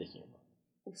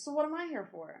So what am I here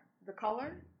for? The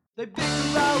color? They bicker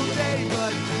all day,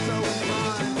 but it's so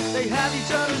fun. They have each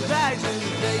other's bags and the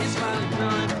day is finally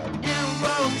done. In a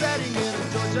rural setting in a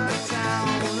Georgia town,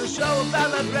 a show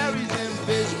about libraries and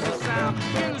visual sound.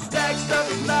 In the stacks of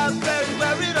the library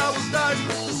where it always starts.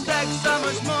 The stacks are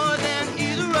much more than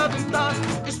either of them thought.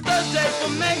 It's Thursday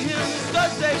for mayhem, it's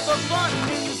Thursday for fun.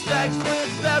 In the stacks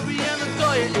with Barry and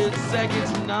Latoya, it's second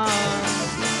to none.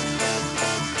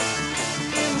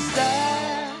 In the stacks.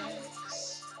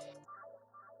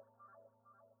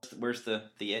 Where's the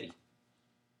Yeti?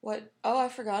 What? Oh, I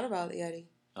forgot about the Yeti.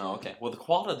 Oh, okay. Well, the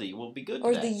quality will be good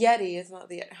Or today. the Yeti, it's not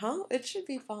the Yeti. Huh? It should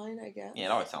be fine, I guess. Yeah,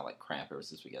 it always sounded like crap ever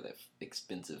since we got that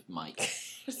expensive mic.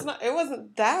 It's not. It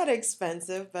wasn't that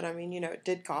expensive, but I mean, it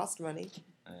did cost money.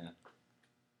 Yeah.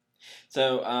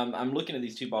 So I'm looking at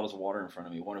these two bottles of water in front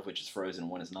of me, one of which is frozen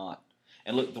and one is not.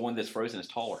 And look, the one that's frozen is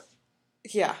taller.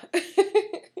 Yeah.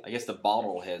 I guess the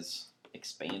bottle has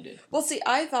expanded. Well, see,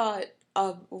 I thought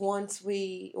once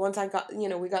I got,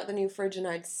 we got the new fridge and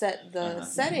I'd set the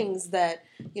settings that,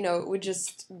 it would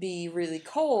just be really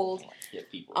cold. Yeah,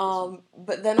 people.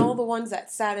 But then all the ones that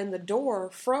sat in the door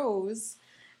froze.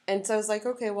 And so I was like,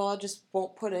 okay, well, I just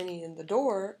won't put any in the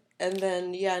door. And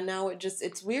then, yeah, now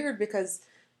it's weird because,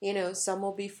 some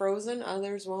will be frozen,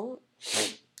 others won't.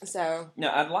 So.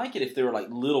 Now, I'd like it if there were like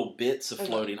little bits of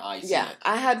floating ice in it. Yeah,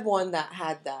 I had one that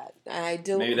had that. And I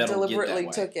deliberately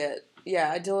took it.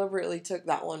 Yeah, I deliberately took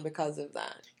that one because of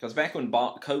that. Because back when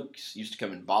Cokes used to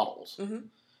come in bottles,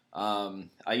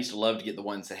 I used to love to get the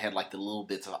ones that had like the little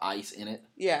bits of ice in it.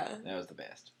 Yeah. That was the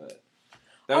best. But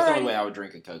that was the only way I would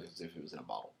drink a Coke is if it was in a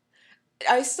bottle.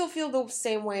 I still feel the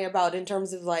same way about in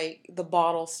terms of like the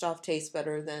bottle stuff tastes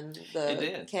better than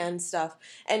the canned stuff.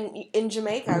 And in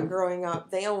Jamaica, growing up,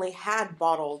 they only had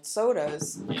bottled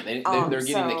sodas. Yeah, they're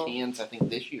getting the cans, I think,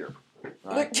 this year.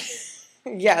 Right?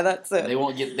 Yeah, that's it. They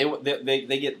won't get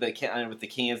they get the can with the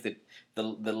cans that the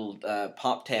little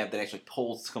pop tab that actually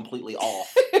pulls completely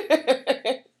off.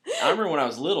 I remember when I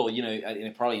was little,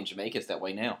 and probably in Jamaica it's that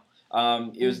way now.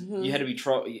 It was you had to be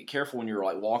careful when you were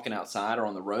like walking outside or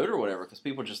on the road or whatever because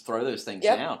people just throw those things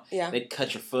down. Yeah, they'd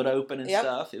cut your foot open and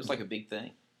stuff. It was like a big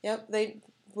thing. Yep, they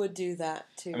would do that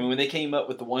too. I mean, when they came up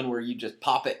with the one where you just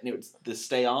pop it and it would just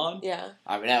stay on. Yeah.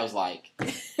 I mean, that was like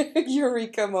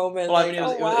eureka moment. Well, I mean, it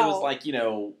was like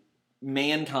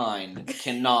mankind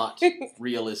cannot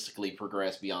realistically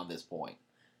progress beyond this point.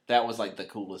 That was like the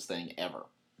coolest thing ever.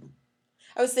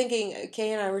 I was thinking,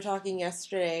 Kay and I were talking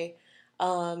yesterday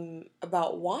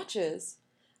about watches.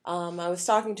 I was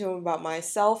talking to him about my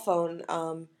cell phone.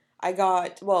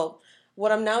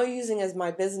 What I'm now using as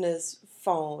my business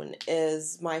phone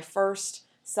is my first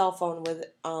cell phone with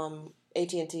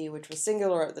AT&T, which was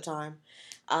Singular at the time.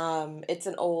 It's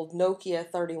an old Nokia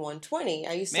 3120.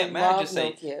 I used to love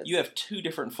Nokias. You have two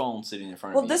different phones sitting in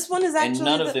front of you. Well, this one is actually... And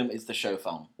none of them is the show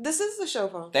phone. This is the show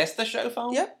phone. That's the show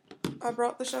phone? Yep. I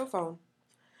brought the show phone.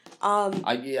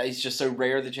 It's just so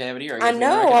rare that you have it here. I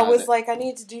know. I was like, I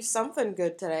need to do something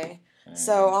good today.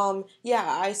 So,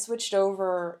 I switched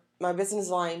over my business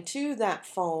line to that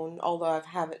phone, although I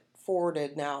have it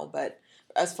forwarded now. But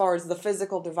as far as the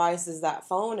physical device is that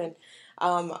phone, and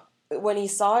when he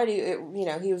saw it,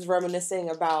 he was reminiscing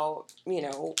about,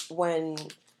 when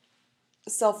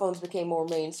cell phones became more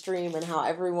mainstream and how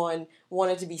everyone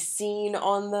wanted to be seen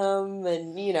on them,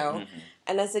 and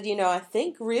and I said, I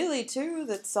think really too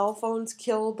that cell phones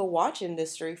killed the watch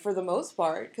industry for the most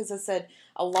part, because I said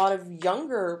a lot of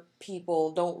younger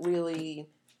people don't really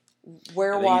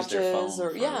wear watches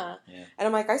and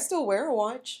I'm like, I still wear a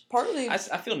watch partly. I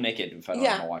feel naked if I don't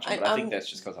have a watch, but I think that's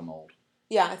just because I'm old.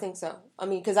 Yeah, I think so. I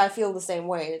mean, because I feel the same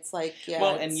way. It's like,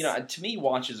 well, and to me,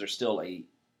 watches are still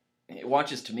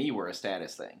watches to me were a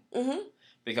status thing. Mm-hmm.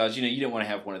 Because, you don't want to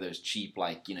have one of those cheap,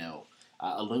 like,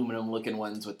 aluminum-looking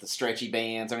ones with the stretchy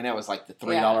bands. I mean, that was like the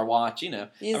 $3 watch, He's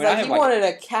like, you wanted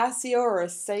a Casio or a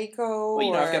Seiko.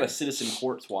 Well, I've got a Citizen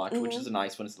Quartz watch, which is a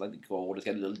nice one. It's like gold. It's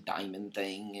got a little diamond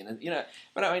thing, and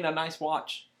but I mean, a nice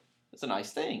watch. It's a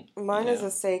nice thing. Mine is a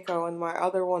Seiko, and my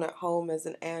other one at home is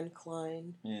an Anne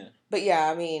Klein. Yeah. But yeah,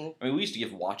 I mean, we used to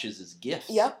give watches as gifts.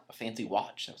 Yep. A fancy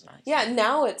watch. That was nice. Yeah,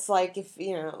 now it's like if,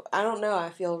 I don't know, I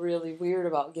feel really weird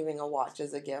about giving a watch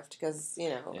as a gift because,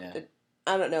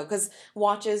 I don't know, because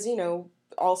watches,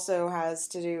 also has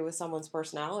to do with someone's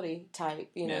personality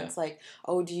type. It's like,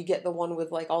 oh, do you get the one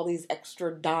with like all these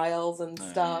extra dials and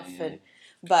stuff?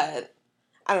 But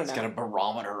I don't know. It's got a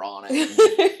barometer on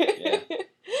it. Yeah.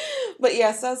 But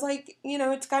yeah, so I was like,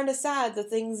 it's kind of sad the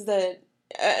things that,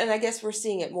 and I guess we're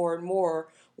seeing it more and more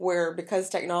where because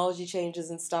technology changes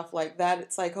and stuff like that,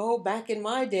 it's like, oh, back in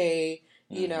my day,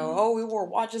 You know, oh, we wore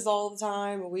watches all the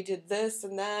time, and we did this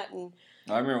and that, and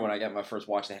I remember when I got my first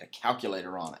watch, they had a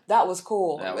calculator on it. that was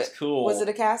cool. That was cool. Was it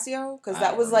a Casio? Because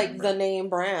that was like the name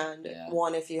brand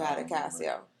one if you had a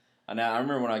Casio. Now, I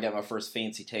remember when I got my first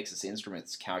fancy Texas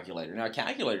Instruments calculator. Now, a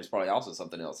calculator is probably also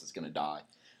something else that's going to die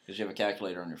because you have a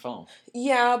calculator on your phone.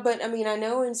 Yeah, but I mean, I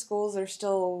know in schools they're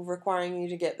still requiring you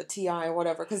to get the TI or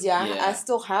whatever. Because, I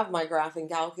still have my graphing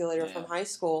calculator from high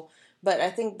school. But I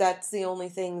think that's the only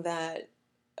thing that,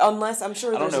 unless I'm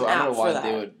sure there's an app for that. I don't know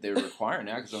why they would require it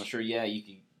now because I'm sure, you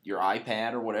could, your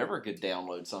iPad or whatever could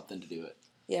download something to do it.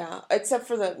 Yeah, except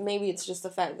for maybe it's just the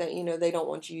fact that, they don't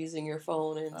want you using your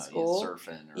phone in school.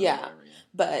 Surfing or whatever. Yeah.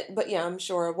 But yeah, I'm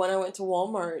sure. When I went to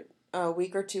Walmart a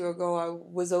week or two ago, I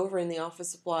was over in the office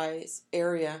supplies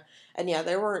area. And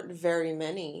there weren't very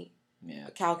many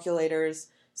calculators.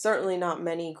 Certainly not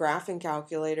many graphing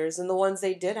calculators. And the ones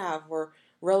they did have were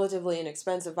relatively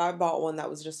inexpensive. I bought one that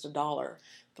was just $1.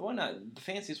 The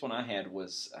fanciest one I had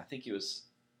was, I think it was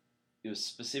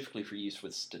specifically for use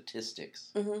with statistics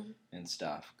and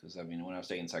stuff. Because, I mean, when I was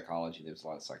taking psychology, there was a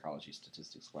lot of psychology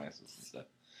statistics classes and stuff.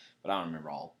 But I don't remember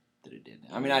all that it did.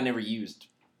 I mean, I never used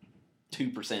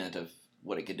 2% of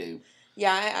what it could do.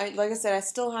 Yeah, I like I said, I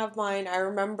still have mine. I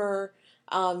remember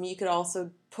you could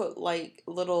also put, like,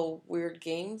 little weird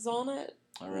games on it.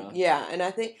 Oh, really? Yeah, and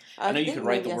I know you could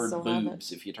write the word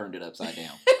boobs if you turned it upside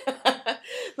down.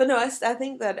 But no, I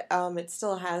think that it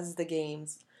still has the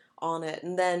games on it.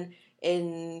 And then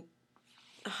in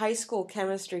high school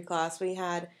chemistry class, we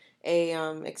had a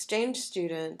exchange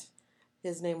student.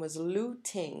 His name was Lu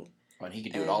Ting. And he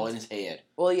could do it all in his head.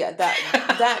 Well, yeah,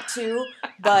 that too.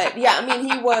 But yeah, I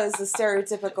mean, he was a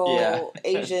stereotypical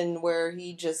Asian where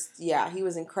he just, he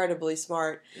was incredibly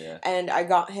smart. Yeah. And I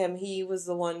got him, he was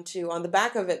the one too. On the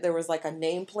back of it, there was like a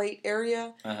nameplate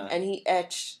area, and he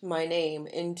etched my name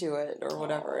into it or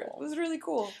whatever. It was really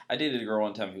cool. I dated a girl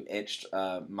one time who etched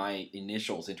my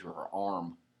initials into her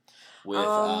arm with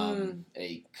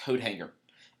a coat hanger.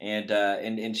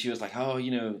 And she was like, oh,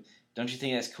 don't you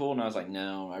think that's cool? And I was like,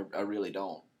 no, I really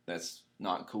don't. That's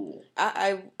not cool.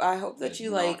 I hope that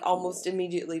you almost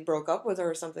immediately broke up with her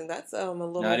or something. That's a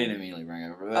little. No, I didn't immediately break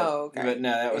up with her. Okay. But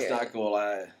no, that was not cool.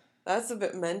 That's a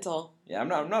bit mental. Yeah, I'm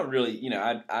not really.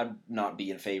 I'd not be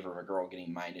in favor of a girl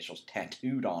getting my initials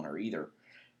tattooed on her either.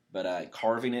 But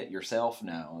carving it yourself,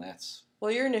 no, that's.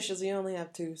 Well, your initials, you only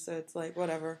have 2, so it's like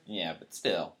whatever. Yeah, but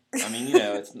still, I mean,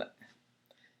 it's not.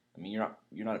 I mean,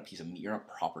 you're not a piece of meat. You're not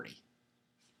property.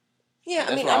 Yeah,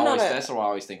 that's that's what I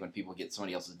always think when people get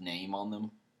somebody else's name on them.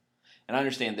 And I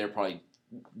understand they're probably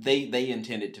they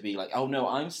intend it to be like, oh no,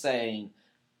 I'm saying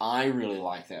I really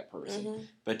like that person.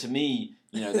 But to me,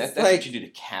 that's like, what you do to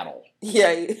cattle.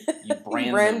 Yeah, you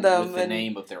brand them with the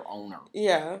name of their owner.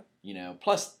 Yeah.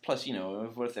 Plus, what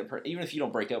if even if you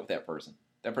don't break up with that person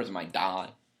might die.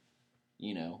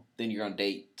 Then you're gonna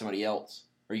date somebody else.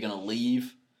 Are you gonna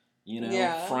leave?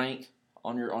 Frank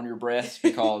on your breast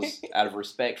because out of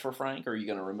respect for Frank, or are you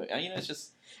gonna remove? It's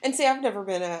just. And see, I've never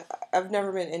been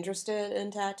interested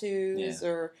in tattoos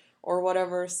or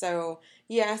whatever. So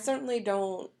I certainly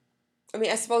don't. I mean,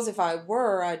 I suppose if I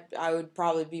were, I would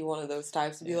probably be one of those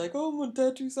types to be like, oh, I'm gonna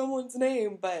tattoo someone's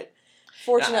name, but.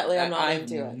 Fortunately, I'm not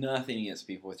into it. I have nothing against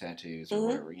people with tattoos or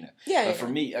whatever, Yeah. For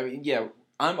me, I mean,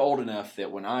 I'm old enough that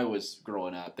when I was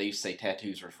growing up, they used to say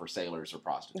tattoos were for sailors or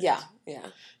prostitutes. Yeah.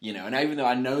 And even though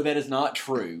I know that is not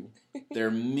true, there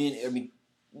are many. I mean,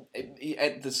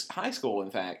 at this high school, in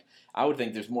fact, I would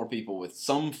think there's more people with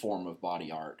some form of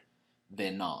body art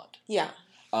than not. Yeah.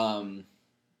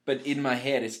 But in my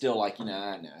head, it's still like,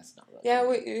 no, it's not right. Yeah,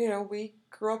 we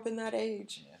grew up in that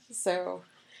age. Yeah. So,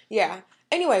 yeah.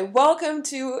 Anyway, welcome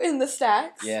to In the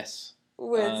Stacks. Yes.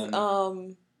 With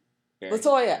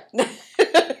Latoya.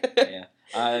 Yeah.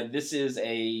 This is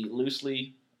a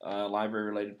loosely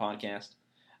library-related podcast.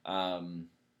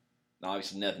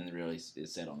 Obviously, nothing really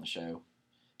is said on the show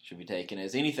should be taken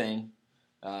as anything.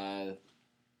 Anything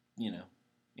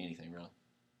really.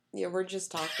 Yeah, we're just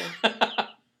talking.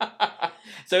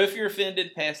 So if you're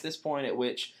offended past this point at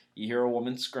which you hear a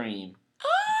woman scream,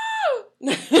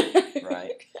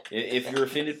 right? If you're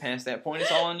offended past that point,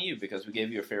 it's all on you because we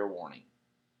gave you a fair warning.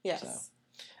 Yes. So,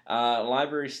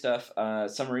 library stuff.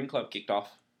 Submarine Club kicked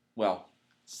off. Well,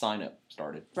 sign up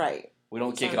started. Right. We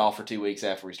don't kick it off for 2 weeks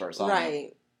after we start signing up.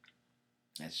 Right.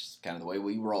 That's just kind of the way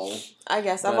we roll. I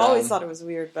guess. I've always thought it was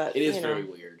weird, but it is very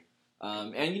weird.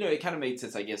 And it kind of made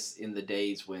sense, I guess, in the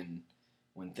days when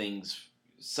a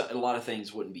lot of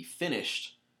things wouldn't be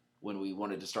finished when we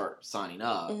wanted to start signing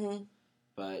up. Mm-hmm.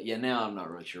 But now I'm not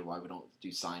really sure why we don't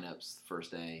do sign-ups the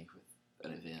first day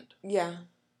with an event. Yeah.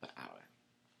 But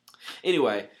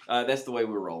anyway, that's the way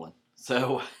we're rolling.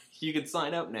 So you can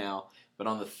sign up now, but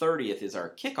on the 30th is our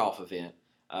kickoff event,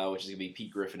 which is going to be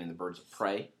Pete Griffin and the Birds of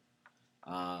Prey.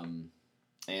 And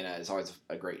it's always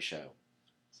a great show.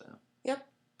 So. Yep.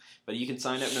 But you can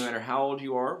sign up no matter how old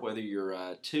you are, whether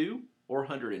you're 2 or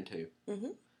 102.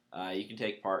 Mm-hmm. You can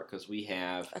take part because we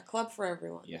have... A club for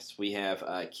everyone. Yes, we have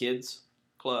a kids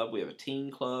club, we have a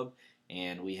teen club,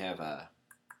 and we have a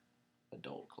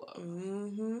adult club.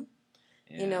 Mm-hmm.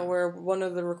 Yeah. You know, where one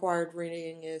of the required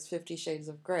reading is 50 Shades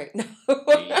of Grey. There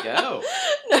you go.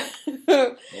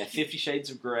 Yeah, 50 Shades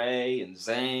of Grey and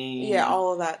Zane. Yeah,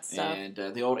 all of that stuff. And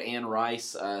the old Anne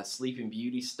Rice Sleeping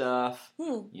Beauty stuff.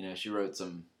 You know, she wrote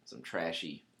some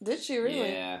trashy. Did she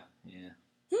really? Yeah.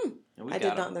 I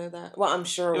did not know that. Well, I'm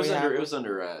sure it was we under have. it was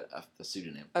under a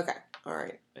pseudonym. Okay, all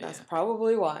right. But That's yeah.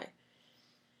 probably why.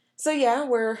 So yeah,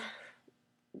 we're,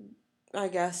 I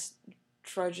guess,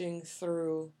 trudging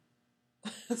through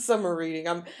summer reading.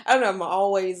 I don't know. I'm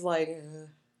always like.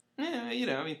 Yeah, you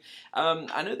know, I mean,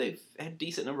 I know they've had a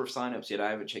decent number of signups yet.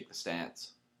 I haven't checked the stats,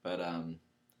 but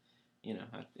you know,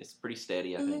 it's pretty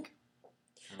steady. I think.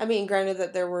 I mean, granted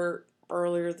that there were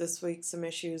earlier this week some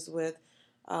issues with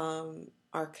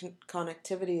our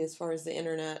connectivity as far as the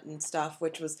internet and stuff,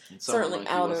 which was certainly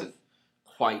out wasn't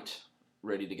quite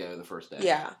ready to go the first day.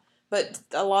 Yeah, but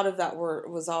a lot of that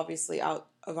was obviously out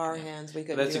of our hands. We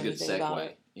couldn't That's do a good anything about segue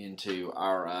it. into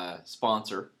our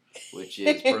sponsor, which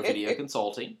is Pro Video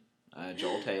Consulting,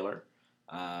 Joel Taylor,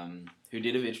 who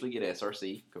did eventually get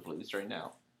SRC completely straightened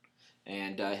out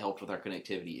and helped with our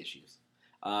connectivity issues.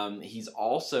 He's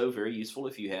also very useful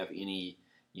if you have any,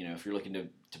 you know, if you're looking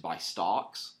to buy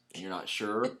stocks and you're not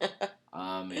sure,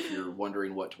 if you're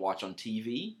wondering what to watch on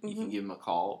TV, you can give him a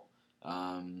call.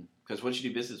 Because once you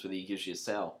do business with him, he gives you a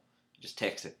cell. You just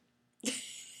text it.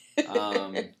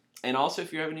 And also,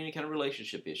 if you're having any kind of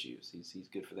relationship issues, he's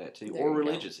good for that too, There or you go.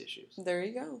 religious issues. There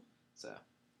you go. So,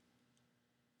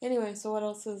 Anyway, so what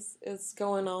else is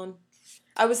going on?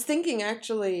 I was thinking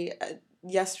actually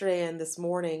yesterday and this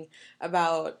morning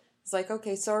about, it's like,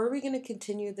 okay, so are we going to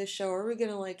continue this show? Are we going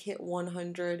to like hit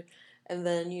 100 and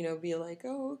then, you know, be like,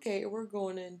 oh, okay, we're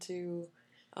going into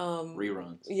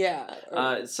reruns.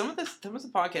 Yeah. Some of the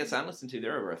podcasts I listen to,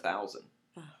 they're over 1,000.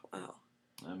 Oh, wow.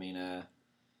 I mean,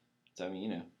 you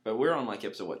know, but we're on like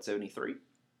episode what, 73?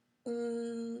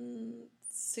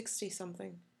 60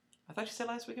 something. I thought you said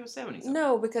last week it was 70 something.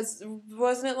 No, because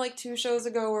wasn't it like 2 shows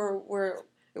ago where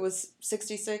it was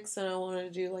 66 and I wanted to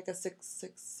do like a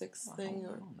 666 thing? I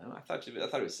Or don't know. I thought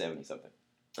it was 70 something.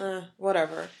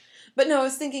 whatever. But no, I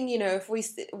was thinking, you know, if we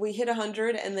hit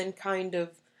 100 and then kind of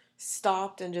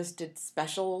stopped and just did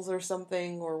specials or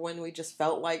something, or when we just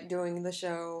felt like doing the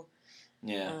show.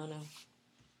 Yeah. I don't know.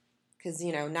 Because,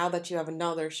 you know, now that you have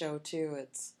another show too,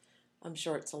 I'm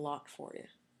sure it's a lot for you.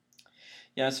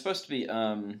 Yeah, it's supposed to be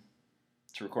to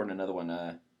recording another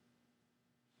one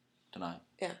tonight.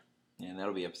 Yeah. And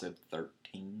that'll be episode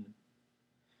 13.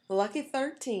 Lucky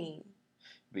 13.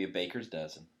 It'll be a baker's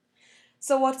dozen.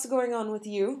 So what's going on with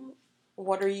you?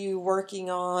 What are you working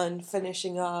on,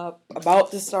 finishing up,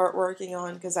 about to start working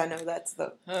on? Because I know that's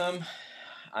the...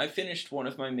 I finished one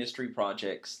of my mystery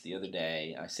projects the other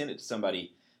day. I sent it to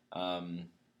somebody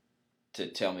to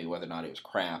tell me whether or not it was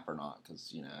crap or not.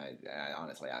 Because, you know, I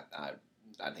honestly, I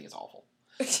think it's awful.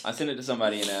 I sent it to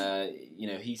somebody, and you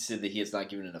know, he said that he has not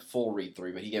given it a full read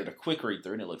through, but he gave it a quick read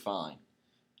through, and it looked fine.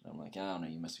 And I'm like, I don't know,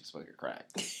 you must be smoking crack.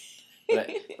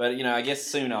 but you know, I guess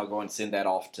soon I'll go and send that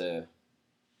off to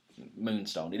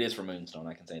Moonstone. It is for Moonstone,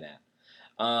 I can say that.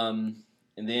 And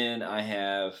then I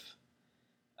have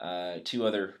 2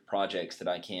 other projects that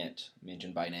I can't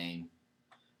mention by name.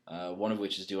 One of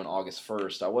which is due on August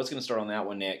 1st. I was going to start on that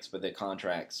one next, but the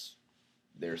contracts,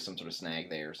 there's some sort of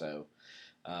snag there, so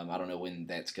I don't know when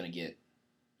that's going to get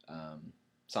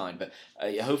signed. But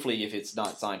hopefully, if it's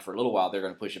not signed for a little while, they're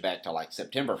going to push it back to like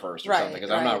September 1st or something,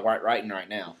 because I'm not writing right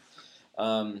now.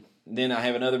 Then I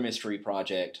have another mystery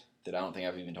project that I don't think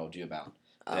I've even told you about,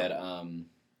 that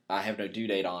I have no due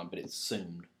date on, but it's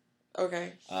soon.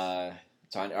 Okay.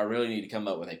 So I really need to come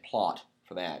up with a plot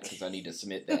for that, because I need to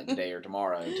submit that today or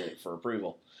tomorrow for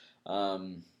approval.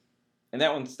 And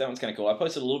that one's kind of cool. I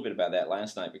posted a little bit about that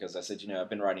last night because I said, you know, I've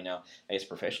been writing now as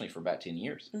professionally for about 10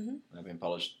 years. Mm-hmm. I've been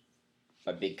published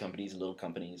by big companies and little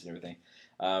companies and everything.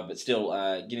 But still,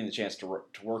 getting the chance to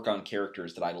work on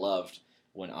characters that I loved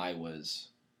when I was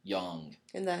young.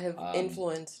 And that have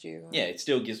influenced you. Yeah, it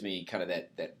still gives me kind of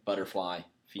that butterfly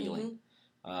feeling.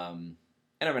 Mm-hmm.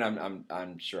 And I mean,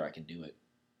 I'm sure I can do it.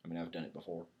 I mean, I've done it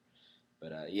before.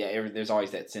 But there's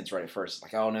always that sense right at first,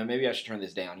 like, oh no, maybe I should turn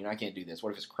this down. You know, I can't do this. What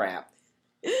if it's crap?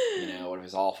 You know, what if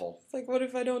it's awful? It's like, what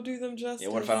if I don't do them justice? Yeah,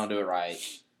 what if I don't do it right?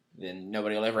 then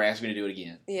nobody will ever ask me to do it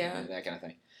again. Yeah. You know, that kind of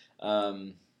thing.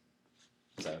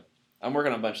 So I'm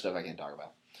working on a bunch of stuff I can't talk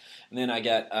about. And then I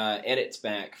got edits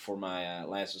back for my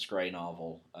Lazarus Gray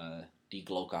novel, Die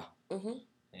Glocke. Mm-hmm.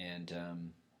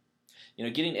 And,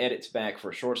 getting edits back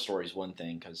for a short story is one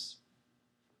thing, because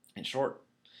in short,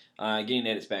 getting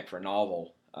edits back for a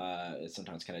novel is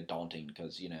sometimes kind of daunting,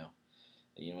 because,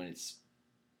 when it's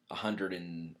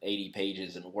 180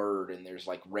 pages in Word and there's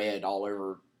like red all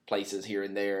over places here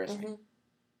and there. It's Mm-hmm.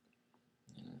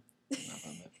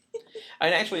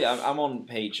 And actually, I'm on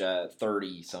page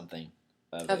 30 something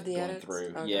of it the going edits?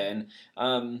 through. Okay. Yeah, and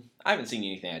I haven't seen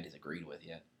anything I disagreed with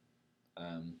yet.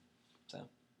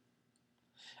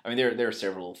 There are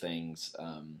several things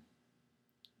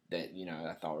that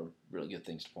I thought were really good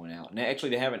things to point out. And actually,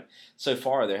 there hasn't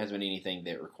been anything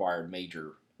that required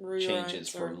major changes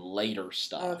for later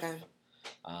stuff. Okay.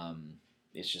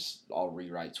 It's just all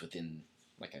rewrites within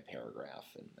like a paragraph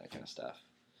and that kind of stuff.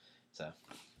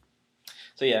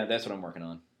 So yeah, that's what I'm working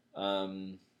on.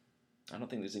 I don't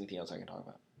think there's anything else I can talk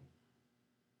about.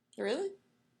 Really?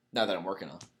 Not that I'm working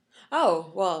on.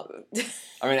 Oh, well.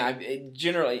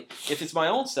 Generally, if it's my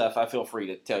own stuff, I feel free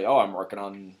to tell you, I'm working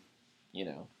on,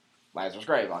 Lazarus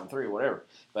Gray, Volume 3 or whatever.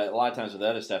 But a lot of times with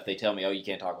other stuff, they tell me, you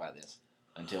can't talk about this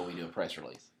until we do a press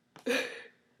release. And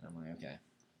I'm like, okay.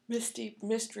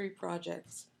 Mystery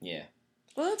projects. Yeah.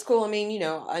 Well, that's cool.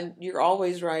 You're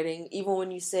always writing, even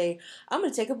when you say, I'm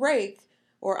going to take a break,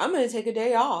 or I'm going to take a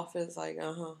day off. It's like,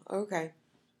 okay.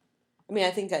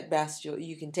 I think at best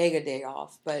you can take a day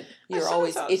off, but you're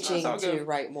always itching to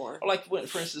write more. Like,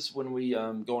 for instance, when we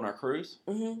go on our cruise,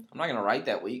 Mm-hmm. I'm not going to write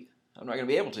that week. I'm not going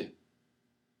to be able to.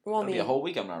 Well, It'll be a whole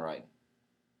week I'm not writing.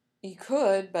 You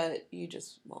could, but you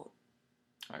just won't.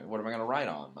 All right, what am I going to write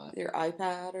on? Your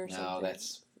iPad or something? No,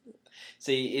 that's...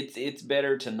 See, it's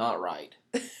better to not write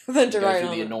than to go write through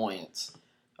on the it. annoyance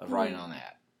of writing on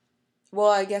that. Well,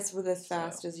 I guess with as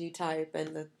fast as you type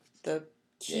and the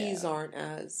keys Yeah. aren't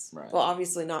as... Right. Well,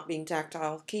 obviously not being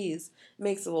tactile keys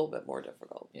makes it a little bit more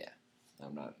difficult. Yeah,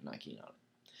 I'm not keen on it.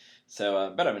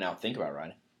 So, but I'll think about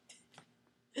writing.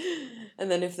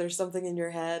 And then if there's something in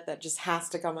your head that just has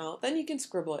to come out, then you can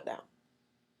scribble it down.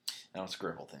 I don't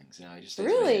scribble things. It just stays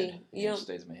in my Really? head. You It don't... just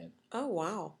stays in my head. Oh,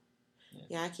 wow. Yeah.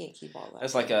 Yeah, I can't keep all that.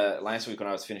 That's like last week when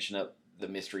I was finishing up the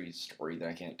mystery story that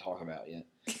I can't talk about yet.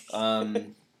 I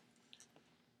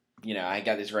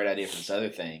got this great idea for this other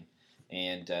thing,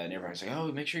 and everybody's like,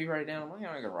 "Oh, make sure you write it down." I'm like,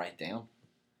 "I'm not gonna write it down.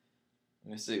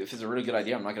 If it's a really good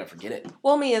idea, I'm not gonna forget it.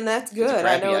 Well, and that's If it's a good.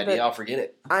 crappy idea, I'll forget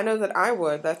it." I know that I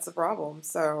would. That's the problem.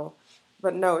 So,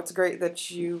 but no, it's great that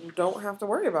you don't have to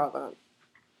worry about that.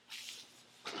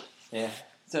 Yeah.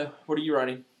 So, what are you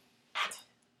writing?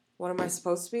 What am I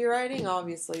supposed to be writing?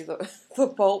 Obviously, the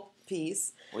pulp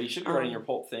piece. Well, you should be writing your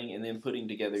pulp thing and then putting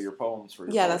together your poems for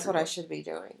your Yeah, that's poetry what I book. should be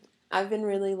doing. I've been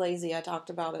really lazy. I talked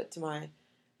about it to my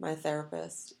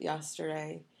therapist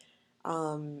yesterday.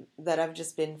 That I've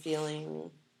just been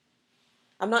feeling.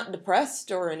 I'm not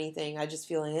depressed or anything. I just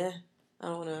feel I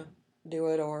don't want to do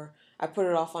it, or I put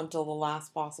it off until the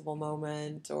last possible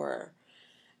moment,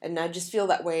 and I just feel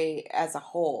that way as a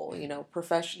whole,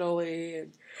 professionally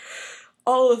and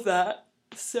all of that.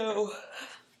 So,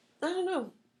 I don't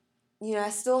know. I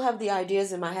still have the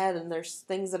ideas in my head, and there's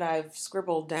things that I've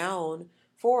scribbled down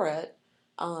for it,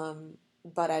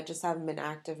 but I just haven't been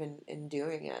active in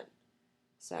doing it.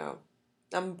 So,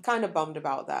 I'm kind of bummed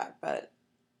about that, but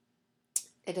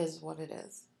it is what it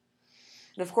is.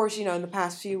 And of course, in the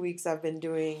past few weeks, I've been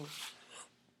doing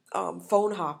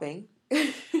phone hopping.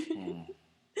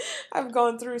 I've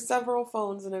gone through several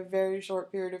phones in a very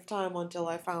short period of time until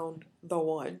I found the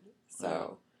one.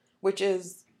 So, which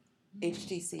is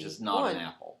HTC Just not One. an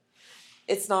Apple.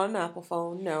 It's not an Apple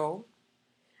phone, no.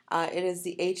 It is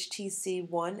the HTC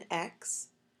One X.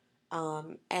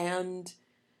 And,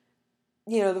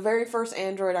 the very first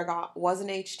Android I got wasn't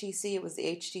HTC. It was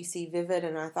the HTC Vivid,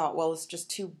 and I thought, well, it's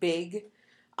just too big.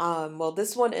 Well,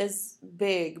 this one is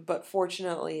big, but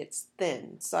fortunately it's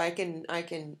thin. So I can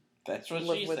That's what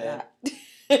live she with said.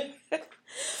 that.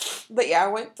 But yeah, I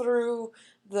went through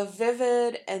the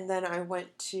Vivid, and then I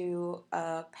went to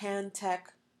a Pantech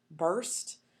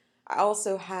Burst. I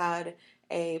also had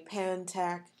a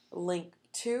Pantech Link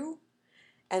 2,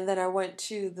 and then I went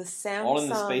to the Samsung... All in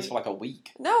the space for like a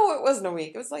week. No, it wasn't a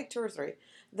week. It was like 2 or 3.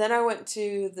 Then I went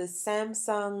to the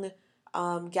Samsung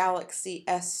Galaxy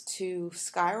S2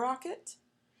 Skyrocket,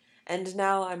 and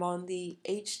now I'm on the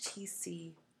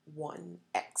HTC One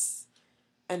X,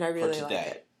 and I really like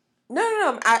it.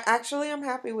 No. I'm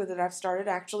happy with it. I've started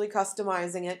actually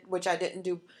customizing it, which I didn't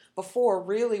do before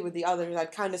really with the others.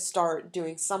 I'd kind of start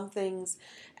doing some things,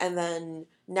 and then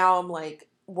now I'm like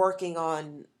working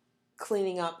on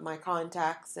cleaning up my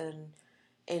contacts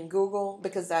in Google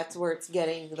because that's where it's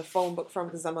getting the phone book from.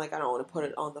 Because I'm like, I don't want to put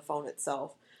it on the phone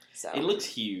itself. So It looks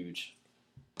huge.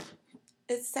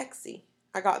 it's sexy.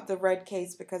 I got the red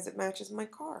case because it matches my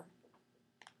car.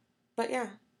 But yeah,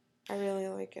 I really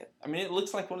like it. I mean, it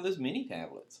looks like one of those mini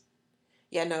tablets.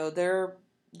 Yeah, no,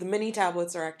 the mini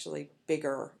tablets are actually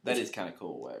bigger. That is kind of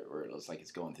cool, where it looks like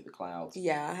it's going through the clouds.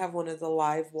 Yeah, I have one of the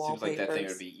live Seems wallpapers. like that thing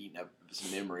would be eating up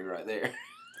some memory right there.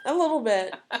 A little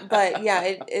bit, but yeah,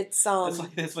 it's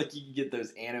It's like you can get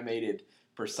those animated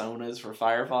personas for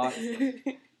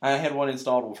Firefox. I had one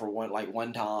installed for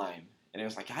one time, and it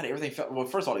was like, God, everything felt. Well,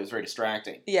 first of all, it was very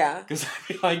distracting yeah. because I'd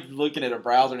be like looking at a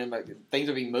browser and like things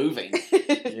would be moving,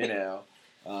 you know.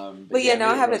 But yeah, now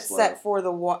I have real it slow. set for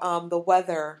the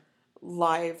weather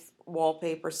live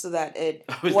wallpaper so that it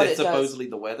Is what that it does. supposedly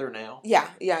the weather now? Yeah,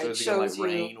 So it is it gonna shows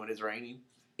like you. rain when it's raining?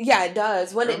 Yeah, it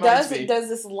does. When That it does, reminds me- it does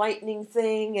this lightning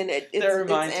thing, and That it's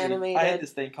reminds animated. me. I had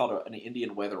this thing called an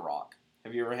Indian weather rock.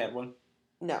 Have you ever had one?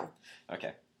 No.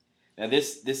 Okay. Now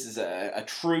this is a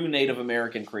true Native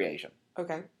American creation.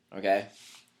 Okay. Okay.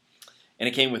 And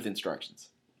it came with instructions.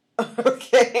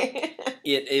 Okay.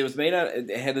 It was made out. It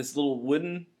had this little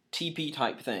wooden teepee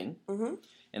type thing, Mhm.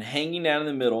 and hanging down in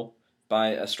the middle by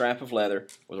a strap of leather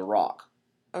was a rock.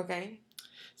 Okay.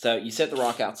 So you set the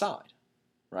rock outside,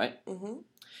 right? Mhm.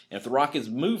 And if the rock is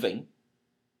moving,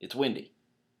 it's windy.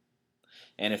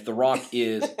 And if the rock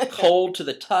is cold to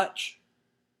the touch,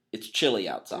 it's chilly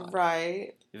outside.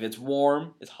 Right. If it's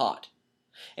warm, it's hot.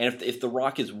 And if the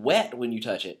rock is wet when you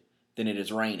touch it, then it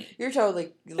is raining. You're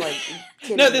totally like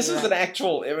kidding No, this me, is right? an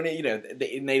actual. I mean,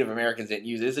 the Native Americans didn't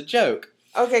use it. It's a joke.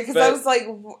 Okay, because but- I was like,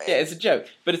 Yeah, it's a joke.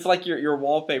 But it's like your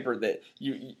wallpaper that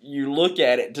you look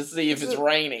at it to see if it's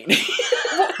raining.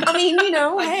 well, I mean,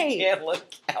 Like, hey. you can't look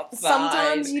outside.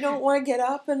 Sometimes you don't want to get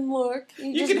up and look.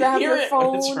 You just can grab hear your it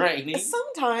phone. when it's raining.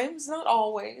 Sometimes, not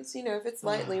always. If it's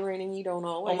lightly raining, you don't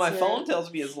always. Well, my hear phone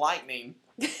tells me it's lightning.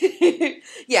 it.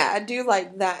 Yeah, I do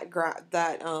like that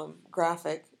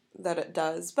graphic that it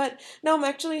does. But no, I'm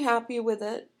actually happy with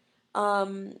it.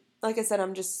 Like I said,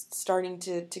 I'm just starting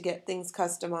to get things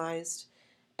customized,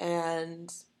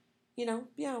 and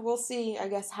yeah, we'll see. I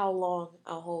guess how long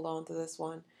I'll hold on to this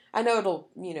one. I know it'll,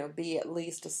 be at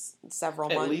least several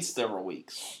months. At least several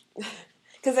weeks.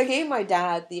 Because I gave my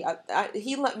dad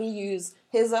he let me use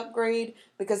his upgrade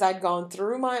because I'd gone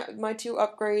through my two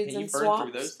upgrades You and burn swaps.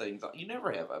 through those things. You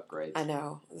never have upgrades. I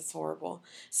know, it's horrible.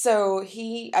 So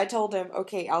I told him,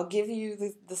 okay, I'll give you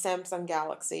the Samsung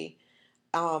Galaxy,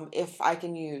 if I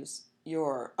can use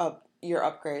your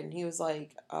upgrade. And he was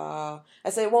like, I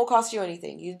said, it won't cost you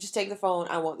anything. You just take the phone.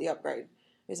 I want the upgrade.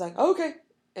 He's like, okay.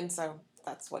 And so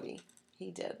that's what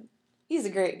he did. He's a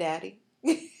great daddy.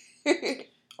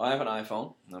 Well, I have an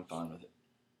iPhone, and I'm fine with it.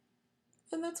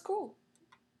 And that's cool.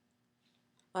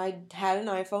 I had an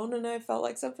iPhone, and I felt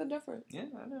like something different. Yeah,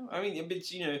 I know. I mean, but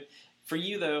for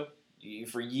you though,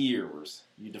 for years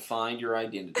you defined your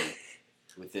identity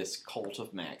with this cult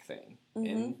of Mac thing,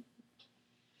 and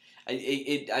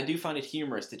I do find it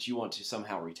humorous that you want to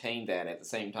somehow retain that at the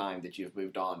same time that you've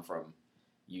moved on from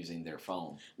using their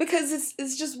phone. Because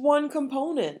it's just one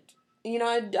component.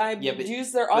 I Yeah, but-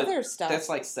 use their but other stuff. That's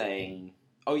like saying,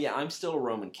 "Oh yeah, I'm still a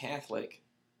Roman Catholic,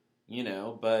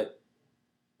 but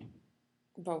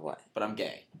But what? I'm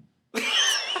gay."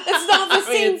 It's not the I mean,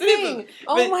 same thing.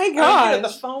 but- Oh my the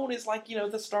gosh. phone is like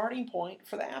the starting point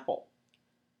for the Apple.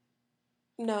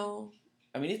 No.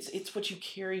 I mean, it's what you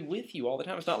carry with you all the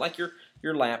time. It's not like your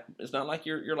It's not like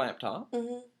your laptop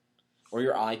Hmm. or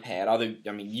your iPad. Although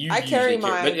I mean, you I carry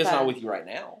usually my but it's not iPad. with you right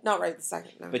now. Not right this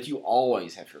second, no. But you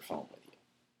always have your phone with you.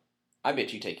 I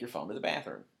bet you take your phone to the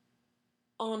bathroom.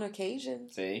 On occasion.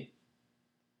 See,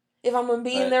 If I'm going to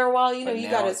be in But- there a while, but you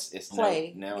now got it's to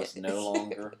play. now it's no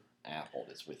longer Apple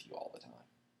that's with you all the time.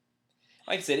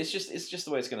 Like I said, it's just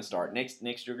the way it's going to start. Next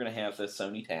you're going to have the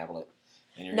Sony tablet.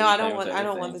 And you're No, gonna I play don't with want. I other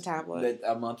don't want the things. tablet.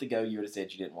 But a month ago, you would have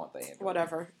said you didn't want the Android.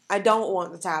 Whatever. I don't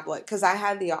want the tablet because I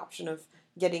had the option of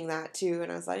getting that too,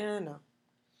 and I was like, no.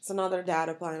 It's another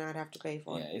data plan I'd have to pay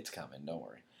for. Yeah, it's coming. Don't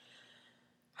worry.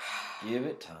 Give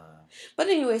it time. But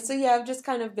anyway, so yeah, I've just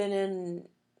kind of been in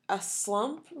a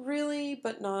slump, really,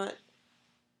 but not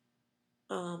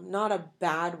a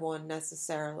bad one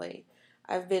necessarily.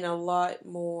 I've been a lot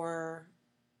more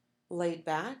laid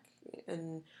back,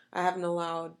 and I haven't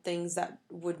allowed things that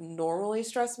would normally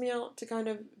stress me out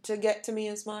to get to me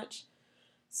as much.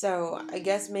 So I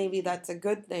guess maybe that's a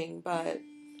good thing, but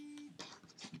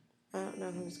I don't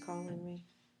know who's calling me.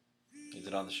 Is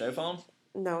it on the show phone?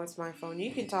 No, it's my phone.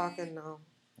 You can talk and no.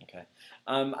 Okay.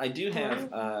 I do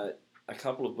have a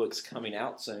couple of books coming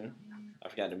out soon. I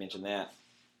forgot to mention that.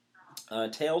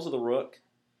 Tales of the Rook,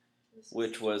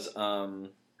 which was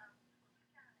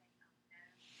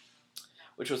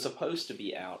supposed to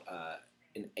be out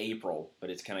in April, but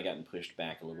it's kind of gotten pushed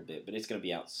back a little bit. But it's going to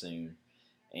be out soon.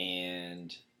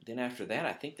 And then after that,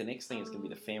 I think the next thing is going to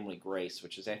be The Family Grace,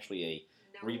 which is actually a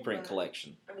reprint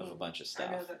collection of a bunch of stuff.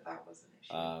 I know that was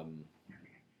an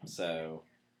issue. So,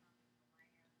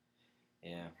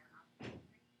 yeah.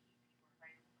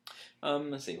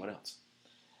 Let's see, what else?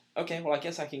 Okay, well, I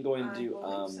guess I can go and do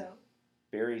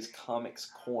Barry's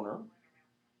Comics Corner.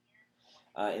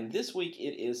 And this week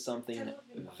it is something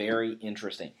very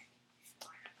interesting.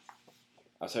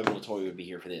 I was hoping LaToya would be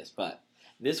here for this, but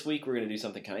this week we're going to do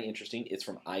something kind of interesting. It's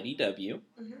from IDW,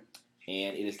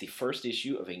 and it is the first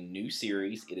issue of a new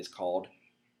series. It is called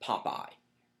Popeye.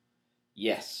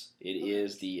 Yes, it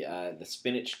is the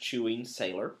spinach-chewing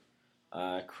sailor,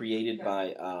 created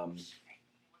by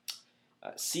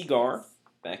Seagar,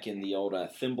 back in the old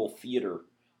Thimble Theater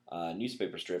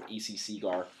newspaper strip, E.C.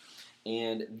 Seagar.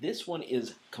 And this one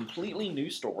is completely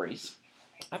new stories.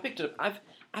 I picked it up.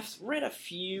 I've read a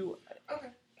few. Okay.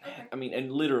 I mean,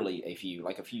 and literally a few,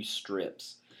 like a few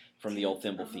strips from the old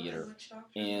Thimble Theater,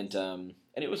 and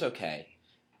it was okay.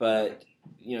 But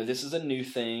this is a new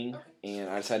thing, and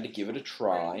I decided to give it a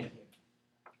try.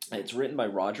 It's written by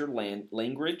Roger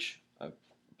Langridge.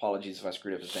 Apologies if I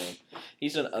screwed up his name.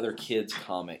 He's done other kids'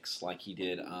 comics, like he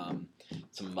did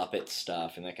some Muppet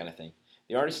stuff and that kind of thing.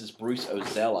 The artist is Bruce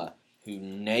Ozella, who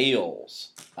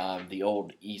nails the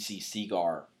old E.C.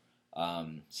 Seagar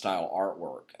style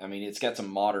artwork. I mean, it's got some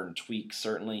modern tweaks,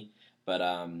 certainly, but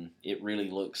it really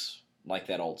looks like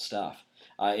that old stuff.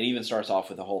 It even starts off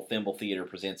with the whole Thimble Theater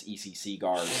presents E.C.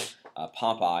 Seagar's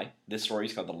Popeye. This story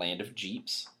is called The Land of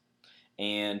Jeeps.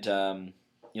 And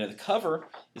the cover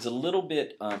is a little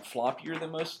bit floppier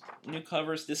than most new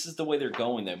covers. This is the way they're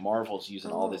going, though. Marvel's using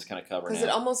all this kind of cover now. Because it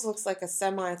almost looks like a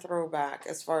semi-throwback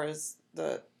as far as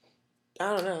the...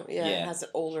 I don't know. Yeah, it has an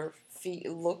older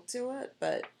look to it,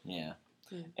 but... Yeah.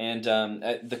 And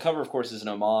the cover, of course, is an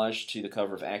homage to the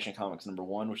cover of Action Comics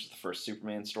 #1, which is the first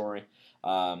Superman story.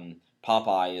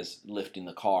 Popeye is lifting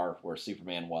the car where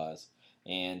Superman was.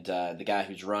 And the guy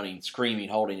who's running, screaming,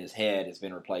 holding his head has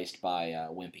been replaced by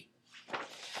Wimpy.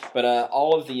 But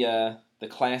all of the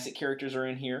classic characters are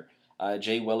in here.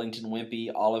 J. Wellington Wimpy,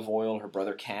 Olive Oyl, her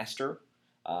brother Castor,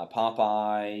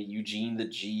 Popeye, Eugene the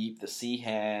Jeep, the Sea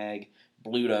Hag,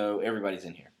 Bluto, everybody's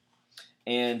in here.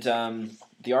 And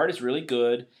the art is really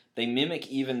good. They mimic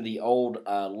even the old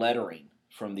lettering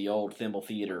from the old Thimble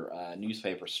Theater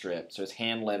newspaper strip. So it's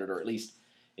hand-lettered, or at least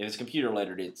if it's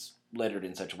computer-lettered, it's lettered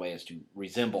in such a way as to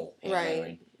resemble hand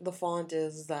lettering. The font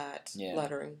is that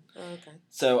lettering. Oh, okay.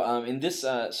 So in this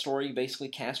story, basically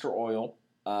Castor Oyl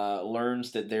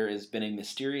learns that there has been a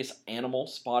mysterious animal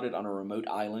spotted on a remote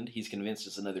island. He's convinced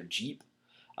it's another Jeep.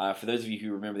 For those of you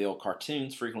who remember the old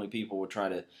cartoons, frequently people would try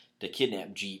to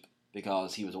kidnap Jeep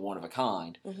because he was a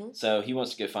one-of-a-kind. Mm-hmm. So he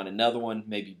wants to go find another one,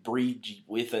 maybe breed Jeep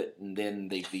with it, and then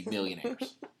they'd be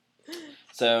millionaires.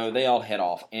 So they all head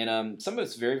off. And some of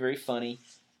it's very, very funny.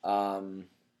 I mean,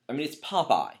 it's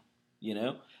Popeye,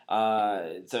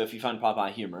 so if you find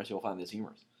Popeye humorous, you'll find this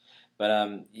humorous.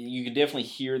 But you can definitely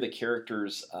hear the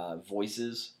characters'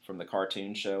 voices from the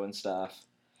cartoon show and stuff.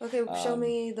 Okay, show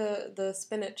me the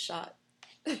spinach shot.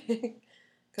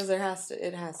 Because it has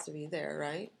to be there,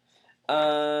 right?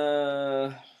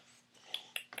 Now,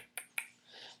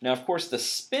 of course, the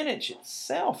spinach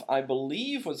itself, I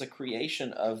believe, was a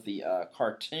creation of the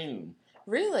cartoon.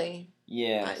 Really?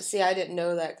 Yeah. See, I didn't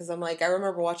know that because I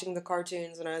remember watching the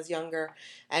cartoons when I was younger,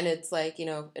 and it's like,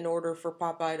 in order for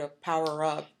Popeye to power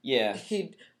up,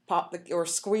 he'd pop or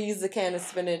squeeze the can of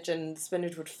spinach, and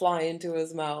spinach would fly into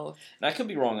his mouth. Now, I could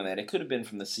be wrong on that. It could have been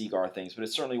from the Seagar things, but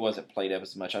it certainly wasn't played up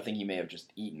as much. I think he may have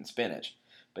just eaten spinach.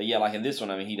 But yeah, like in this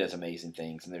one, I mean, he does amazing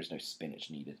things, and there's no spinach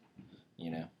needed,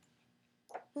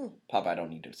 Popeye don't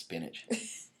need no spinach.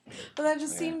 Well, that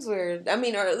just seems weird. I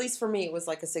mean, or at least for me, it was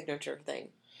like a signature thing.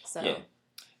 So. Yeah.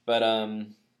 But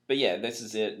yeah, this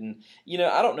is it. And,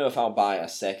 I don't know if I'll buy a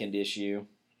second issue.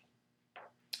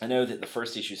 I know that the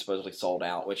first issue supposedly sold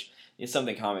out, which is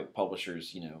something comic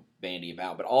publishers, bandy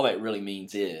about. But all that really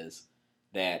means is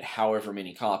that however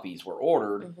many copies were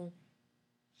ordered,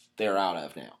 they're out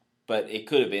of now. But it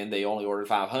could have been they only ordered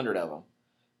 500 of them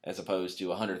as opposed to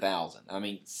 100,000. I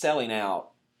mean, selling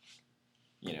out,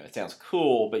 it sounds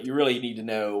cool, but you really need to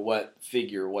know what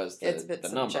figure was the number. It's a bit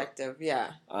subjective,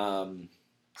 yeah.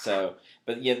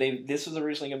 But yeah, this was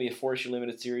originally going to be a 4-issue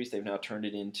limited series. They've now turned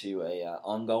it into a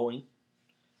ongoing.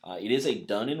 It is a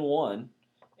done-in-one,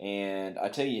 and I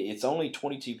tell you, it's only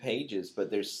 22 pages, but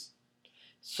there's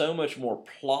so much more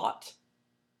plot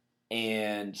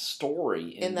and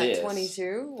story in that this.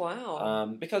 22?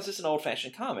 Wow. Because it's an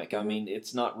old-fashioned comic. I Mhm. mean,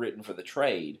 it's not written for the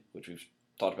trade, which we've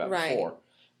talked about Right. before,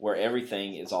 where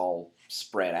everything is all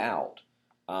spread out.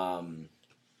 So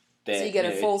you get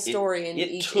a full story in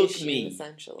each issue,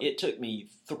 essentially. It took me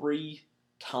 3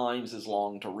 times as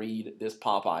long to read this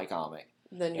Popeye comic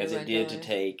as it did to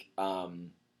take.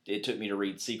 It took me to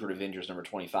read Secret Avengers number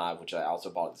 25, which I also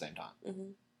bought at the same time.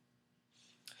 Mm-hmm.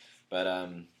 But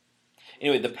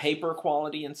anyway, the paper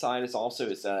quality inside is also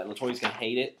Latoya's gonna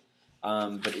hate it,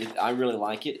 but I really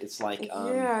like it. It's like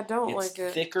I don't like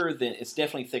it. It's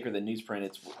definitely thicker than newsprint.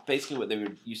 It's basically what they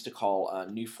would used to call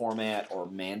new format or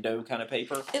Mando kind of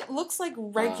paper. It looks like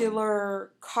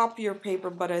regular copier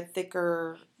paper, but a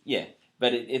thicker. Yeah,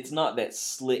 but it's not that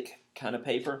slick kind of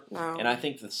paper. No. And I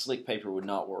think the slick paper would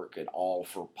not work at all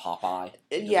for Popeye.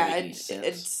 It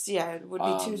would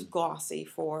be too glossy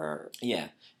for. Yeah,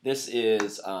 this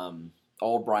is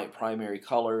all bright primary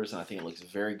colors, and I think it looks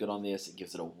very good on this. It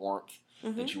gives it a warmth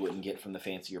that you wouldn't get from the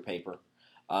fancier paper.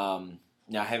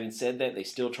 Now, having said that, they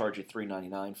still charge you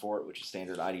 $3.99 for it, which is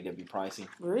standard IDW pricing.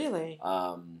 Really?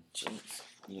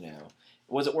 You know,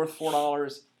 was it worth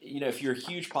 $4? You know, if you're a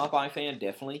huge Popeye fan,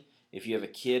 definitely. If you have a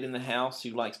kid in the house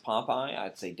who likes Popeye,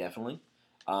 I'd say definitely.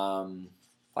 Like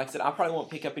I said, I probably won't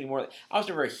pick up any more. I was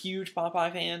never a huge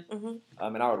Popeye fan,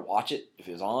 and I would watch it if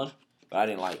it was on, but I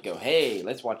didn't go, hey,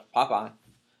 let's watch Popeye.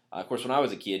 Of course, when I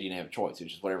was a kid, you didn't have a choice. It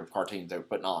was just whatever cartoons they were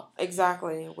putting on.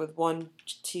 Exactly, with one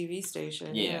TV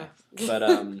station. Yeah. But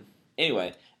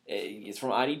anyway, it's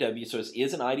from IDW, so it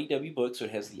is an IDW book, so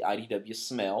it has the IDW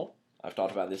smell. I've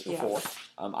talked about this before.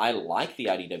 Yeah. I like the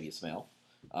IDW smell.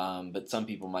 But some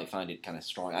people might find it kind of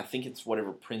strong. I think it's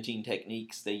whatever printing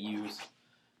techniques they use,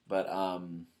 but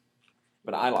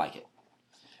I like it.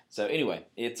 So anyway,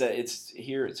 it's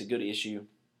a good issue.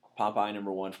 Popeye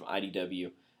 #1 from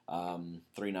IDW,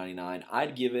 $3.99.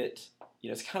 I'd give it.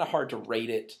 It's kind of hard to rate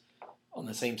it on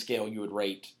the same scale you would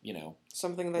rate,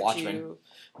 something that Watchmen,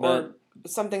 or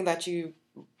something that you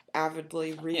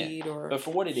avidly read, or. But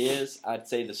for what it is, I'd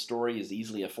say the story is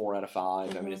easily a 4 out of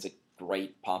 5. I mean, it's a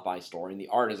great Popeye story, and the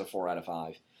art is a 4 out of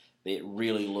 5. It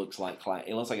really looks like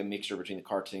it looks like a mixture between the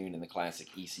cartoon and the classic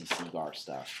E.C. Segar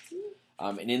stuff.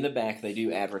 And in the back, they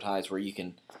do advertise where you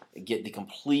can get the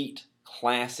complete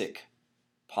classic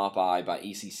Popeye by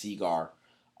E.C. Segar.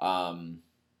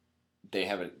 They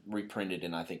have it reprinted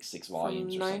in, I think, 6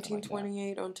 volumes. From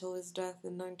 1928 until his death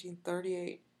in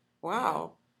 1938.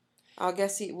 Wow. Yeah. I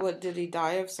guess did he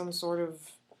die of some sort of...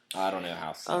 I don't know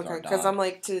how Segar died. Because I'm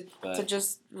to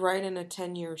just write in a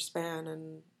 10-year span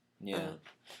and... Yeah.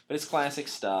 But it's classic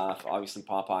stuff. Obviously,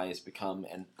 Popeye has become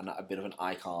a bit of an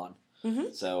icon.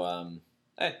 Mm-hmm. So,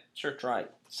 hey, sure, try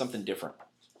it. Something different.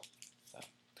 So,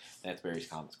 that's Barry's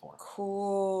Comics Corner.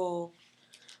 Cool.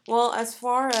 Well, as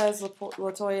far as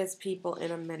Latoya's people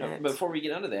in a minute... No, before we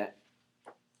get onto that...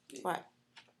 What?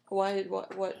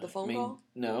 What, the phone call?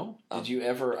 No. Oh. Did you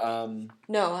ever...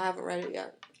 No, I haven't read it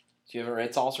yet. Have you ever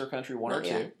read Saucer Country 1 or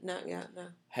 2? Not yet, no.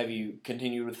 Have you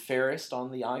continued with Ferris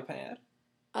on the iPad?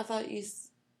 I thought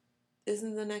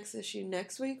isn't the next issue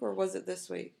next week, or was it this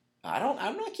week?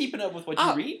 I'm not keeping up with what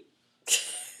you read.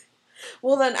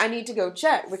 Well, then I need to go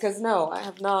check, because no, I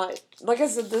have not. Like I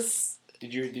said, this...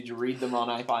 Did you read them on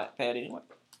iPad anyway?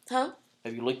 Huh?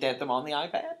 Have you looked at them on the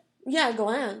iPad? Yeah, I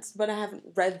glanced, but I haven't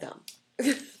read them.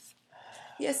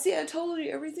 Yeah, see, I told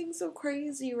you, everything's so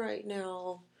crazy right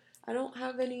now. I don't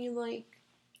have any,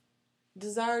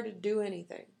 desire to do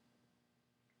anything.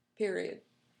 Period.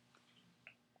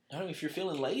 I don't know, if you're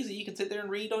feeling lazy, you can sit there and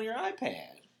read on your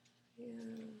iPad.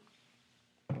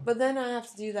 Yeah. But then I have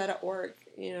to do that at work,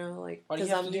 Why do you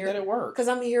have to do that at work? Because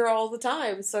I'm here all the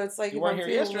time, so it's like... You weren't here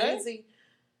yesterday? Lazy,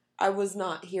 I was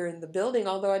not here in the building,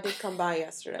 although I did come by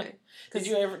yesterday. Did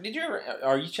you ever...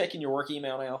 Are you checking your work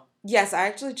email now? Yes, I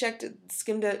actually checked it,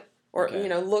 skimmed it, or,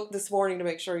 looked this morning to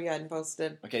make sure you hadn't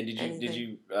posted. Okay, did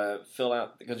you fill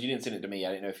out... Because you didn't send it to me. I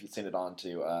didn't know if you sent it on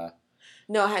to...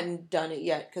 No, I hadn't done it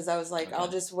yet, because I was like, okay. I'll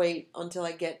just wait until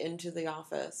I get into the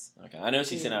office. Okay, I noticed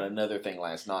he sent out another thing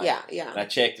last night. Yeah. And I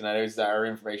checked, and I noticed that our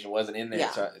information wasn't in there.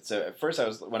 Yeah. So at first,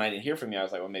 when I didn't hear from you, I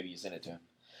was like, well, maybe you sent it to him.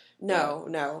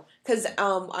 No. Because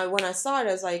when I saw it,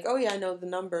 I was like, oh, yeah, I know the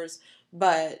numbers.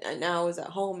 But now I was at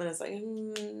home, and I was like,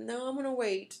 no, I'm going to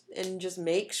wait and just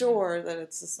make sure that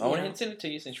it's... Just, I went ahead and sent it to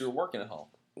you since you were working at home.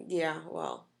 Yeah,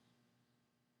 well...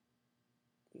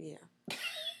 Yeah.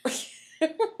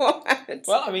 Well,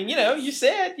 I mean, you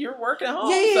said you're working at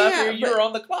home. Yeah, so after you were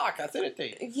on the clock, I sent it to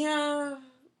you. Yeah.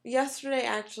 Yesterday,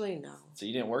 actually, no. So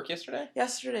you didn't work yesterday?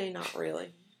 Yesterday, not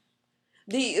really.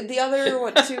 The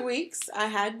other 2 weeks I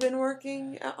had been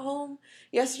working at home.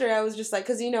 Yesterday I was just like,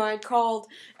 because I called,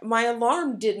 my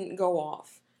alarm didn't go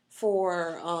off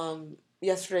for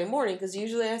yesterday morning, because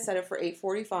usually I set it for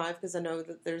 8:45 because I know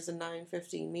that there's a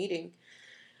 9:15 meeting,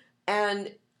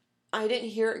 and I didn't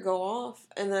hear it go off,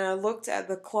 and then I looked at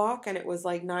the clock and it was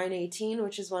like 9:18,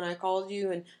 which is when I called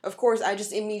you, and of course I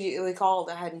just immediately called.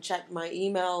 I hadn't checked my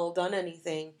email, done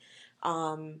anything.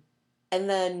 And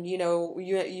then,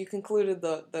 you concluded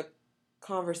the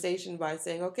conversation by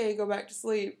saying, okay, go back to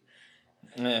sleep.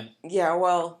 Yeah. Yeah,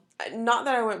 well, not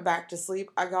that I went back to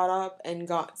sleep. I got up and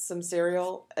got some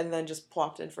cereal and then just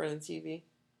plopped in front of the TV.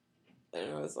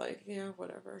 And I was like, yeah,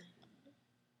 whatever.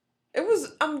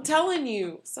 I'm telling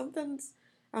you, something's,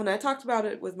 I don't know, I talked about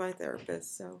it with my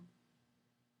therapist, so.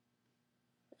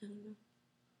 I don't know.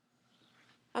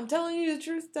 I'm telling you the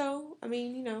truth, though. I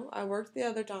mean, I worked the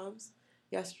other times.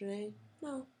 Yesterday,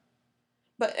 no.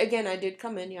 But again, I did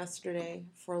come in yesterday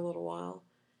for a little while.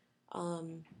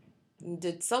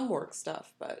 Did some work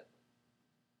stuff, but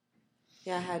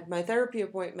yeah, I had my therapy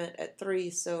appointment at 3,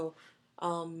 so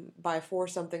by 4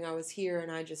 something I was here, and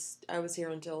I was here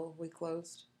until we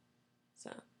closed.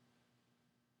 So.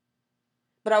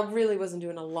 But I really wasn't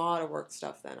doing a lot of work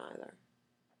stuff then either.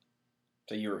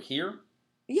 So you were here?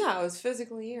 Yeah, I was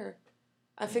physically here.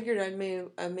 I figured I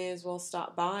may as well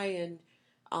stop by, and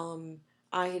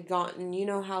I had gotten,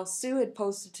 how Sue had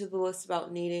posted to the list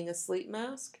about needing a sleep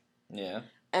mask? Yeah.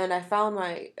 And I found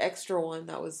my extra one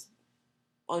that was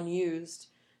unused,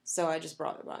 so I just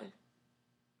brought it by.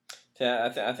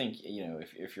 Yeah, I think,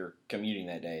 if you're commuting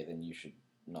that day, then you should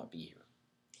not be here.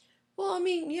 Well, I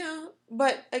mean, yeah.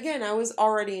 But again, I was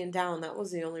already in town. That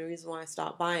was the only reason why I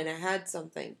stopped by, and I had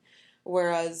something.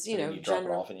 Whereas, you drop it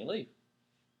off and you leave.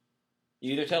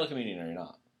 You're either telecommuting or you're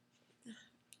not.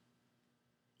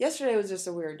 Yesterday was just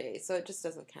a weird day, so it just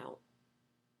doesn't count.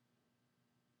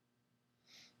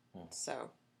 So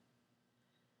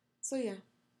yeah.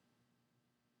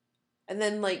 And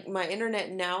then, my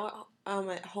internet now,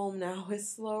 at home now is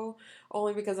slow,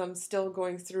 only because I'm still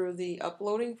going through the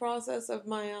uploading process of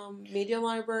my media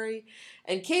library.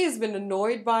 And Kay has been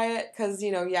annoyed by it, because,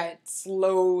 it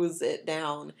slows it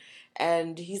down.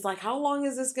 And he's like, how long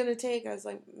is this going to take? I was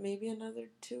like, maybe another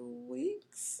 2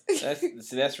 weeks.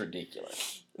 That's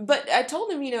ridiculous. But I told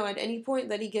him, at any point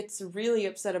that he gets really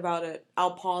upset about it,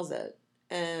 I'll pause it.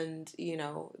 And,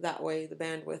 that way the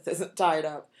bandwidth isn't tied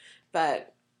up.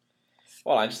 But...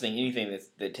 Well, I just think anything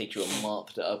that takes you a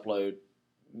month to upload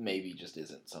maybe just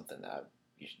isn't something that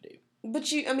you should do.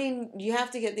 But you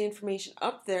have to get the information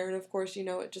up there, and of course,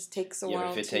 it just takes a while.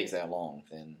 Yeah, if it takes that long,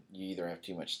 then you either have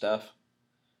too much stuff,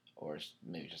 or it's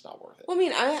maybe just not worth it. Well, I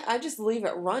mean, I just leave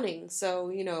it running,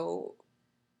 so,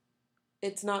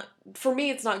 it's not, for me,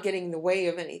 it's not getting in the way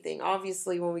of anything.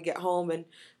 Obviously, when we get home and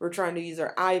we're trying to use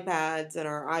our iPads and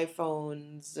our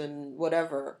iPhones and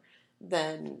whatever,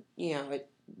 then, it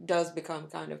does become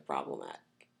kind of problematic.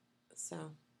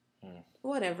 So,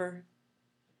 whatever.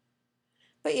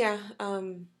 But yeah,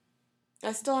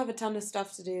 I still have a ton of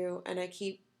stuff to do, and I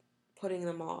keep putting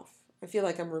them off. I feel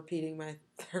like I'm repeating my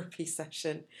therapy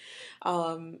session.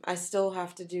 I still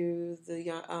have to do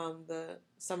the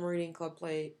Summer Reading Club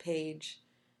page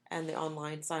and the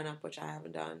online sign up, which I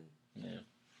haven't done. Yeah.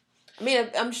 I mean,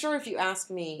 I'm sure if you ask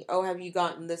me, oh, have you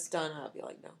gotten this done? I'll be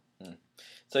like, no.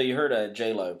 So you heard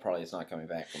J-Lo probably is not coming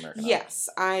back from American Idol. Yes,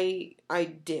 I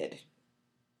did.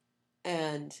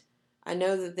 And I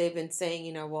know that they've been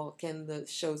saying, well, can the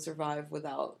show survive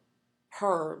without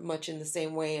her, much in the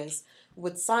same way as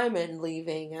with Simon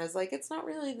leaving? I was like, it's not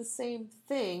really the same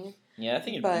thing. Yeah, I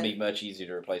think it'd be much easier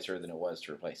to replace her than it was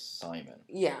to replace Simon.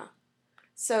 Yeah.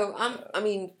 So,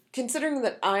 considering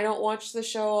that I don't watch the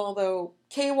show, although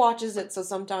Kay watches it, so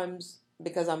sometimes,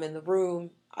 because I'm in the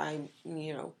room, I'm,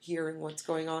 hearing what's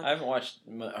going on. I haven't watched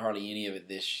hardly any of it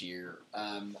this year.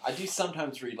 I do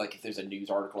sometimes read, if there's a news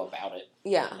article about it.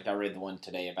 Yeah. I read the one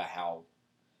today about how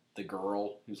the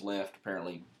girl who's left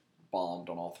apparently bombed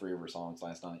on all 3 of her songs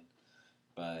last night.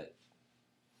 But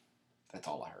that's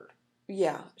all I heard.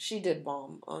 Yeah, she did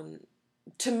bomb on...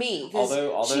 To me,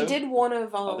 although she did one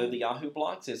of... although the Yahoo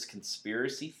blog says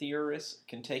conspiracy theorists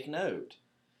can take note.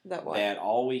 That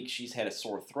all week she's had a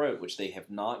sore throat, which they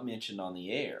have not mentioned on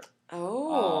the air.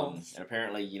 Oh. And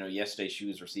apparently, yesterday she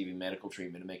was receiving medical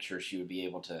treatment to make sure she would be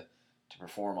able to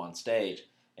perform on stage.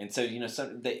 And so,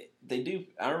 they do.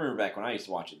 I remember back when I used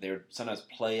to watch it, they would sometimes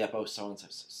play up, oh,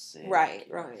 so-and-so's so sick. Right.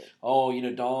 Oh,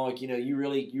 dog, you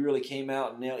really came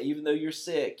out, and even though you're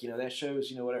sick, that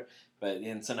shows, whatever. But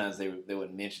then sometimes they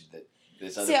wouldn't mention that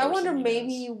this other person. I wonder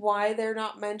maybe why they're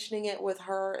not mentioning it with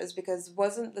her is because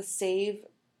wasn't the save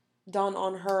done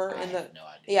on her, I and have no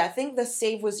idea. yeah, I think the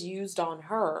save was used on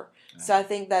her. So I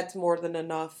think that's more than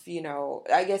enough.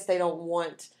 I guess they don't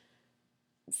want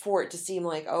for it to seem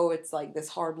like, oh, it's like this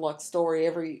hard luck story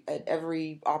at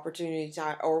every opportunity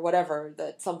time or whatever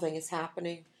that something is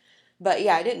happening. But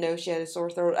yeah, I didn't know she had a sore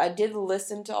throat. I did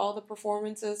listen to all the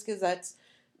performances because that's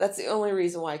the only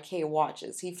reason why Kay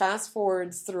watches. He fast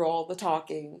forwards through all the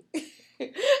talking,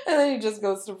 and then he just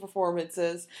goes to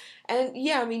performances. And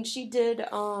yeah, I mean, she did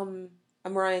a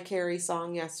Mariah Carey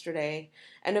song yesterday,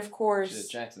 and of course, She did a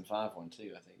Jackson 5 one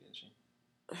too, I think, didn't she?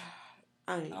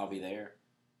 I'll Be There.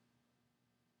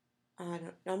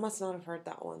 I must not have heard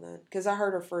that one then, because I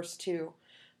heard her first two.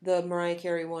 The Mariah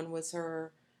Carey one was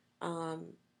her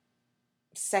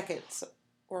second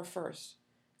or first,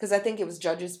 because I think it was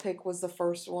Judge's Pick was the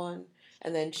first one,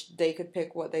 and then they could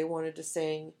pick what they wanted to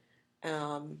sing,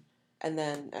 and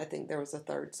then I think there was a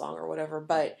third song or whatever.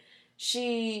 But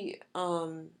she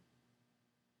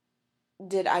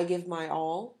did "I Give My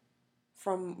All"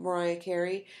 from Mariah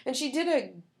Carey, and she did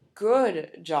a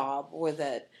good job with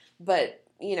it, but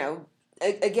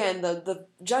again, the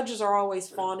judges are always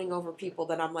fawning over people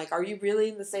that I'm like, are you really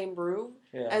in the same room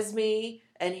as me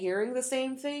and hearing the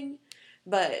same thing?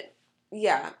 But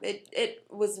yeah, it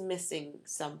was missing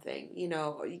something.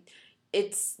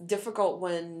 It's difficult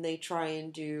when they try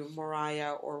and do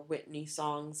Mariah or Whitney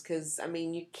songs because, I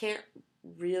mean, you can't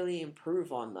really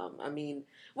improve on them. I mean,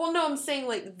 well, no, I'm saying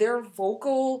like their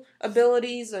vocal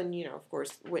abilities, and of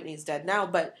course, Whitney's dead now,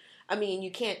 but I mean,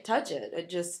 you can't touch it. It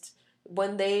just...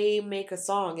 when they make a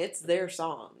song, it's their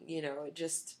song. It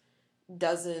just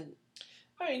doesn't...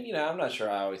 I mean, I'm not sure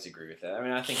I always agree with that. I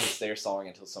mean, I think it's their song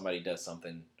until somebody does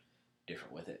something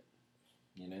different with it.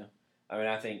 I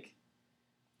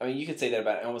mean, you could say that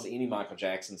about almost any Michael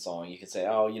Jackson song. You could say,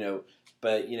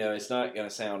 but, it's not going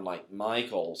to sound like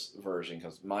Michael's version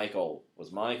because Michael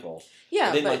was Michael.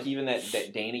 Yeah, but then, like, even that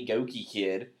Danny Goki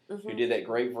kid who did that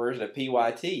great version of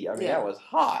PYT, I mean, that was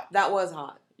hot. That was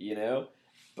hot.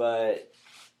 But,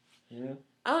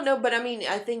 I don't know, but I mean,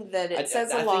 I think that it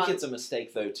says a lot. I think it's a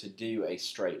mistake, though, to do a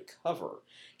straight cover.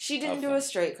 She didn't do a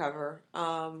straight cover,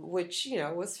 which,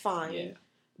 was fine. Yeah.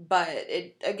 But,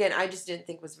 again, I just didn't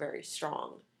think was very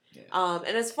strong. Yeah.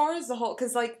 And as far as the whole...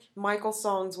 because, like, Michael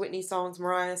songs, Whitney songs,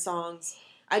 Mariah songs,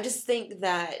 I just think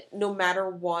that no matter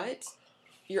what,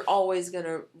 you're always going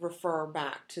to refer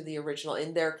back to the original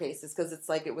in their cases. Because it's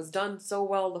like, it was done so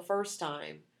well the first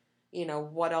time.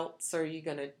 What else are you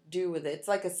going to do with it? It's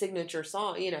like a signature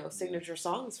song, signature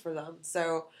songs for them.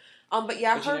 So, but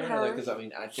yeah, I heard her. Because, I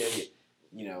mean, I tell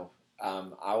you,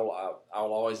 I Will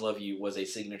Always Love You was a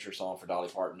signature song for Dolly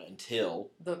Parton until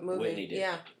the movie. Whitney did.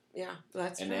 Yeah,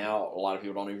 that's and true. And now a lot of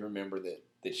people don't even remember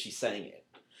that she sang it.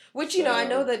 Which, I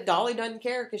know that Dolly doesn't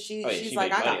care because she's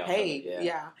like, I got paid.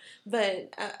 Yeah.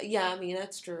 But, I mean,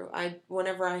 that's true.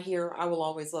 Whenever I hear I Will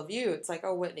Always Love You, it's like,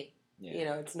 oh, Whitney.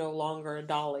 Yeah. It's no longer a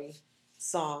Dolly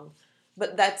song.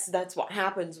 But that's what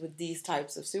happens with these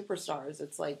types of superstars.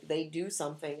 It's like they do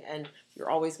something and you're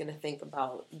always going to think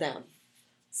about them.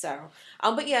 So,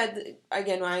 but yeah,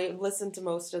 again, I listened to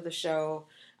most of the show.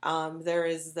 There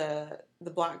is the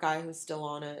black guy who's still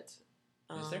on it.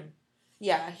 Is there?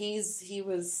 Yeah, he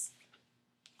seems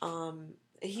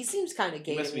kind of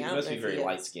gay. He must be very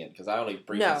light skinned because I only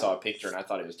briefly saw a picture and I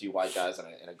thought it was two white guys and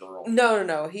a girl.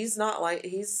 No, he's not light.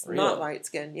 He's really? Not light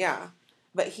skinned. Yeah,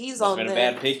 but he's must on. Been a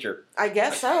bad picture. I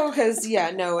guess so because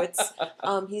it's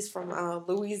he's from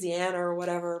Louisiana or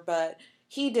whatever. But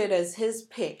he did as his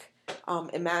pick,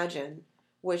 Imagine,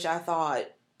 which I thought,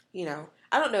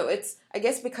 I don't know. It's, I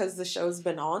guess because the show's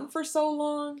been on for so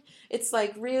long, it's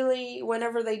like really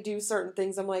whenever they do certain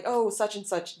things, I'm like, oh, such and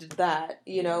such did that,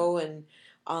 and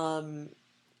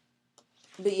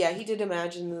but yeah, he did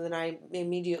Imagine, and then I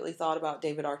immediately thought about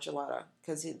David Archuleta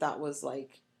because that was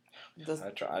like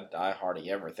I hardly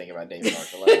ever think about David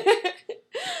Archuleta.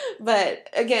 But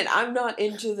again, I'm not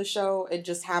into the show. It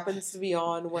just happens to be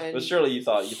on when. But surely you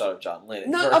thought of John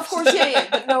Lennon. No, first. Of course, yeah.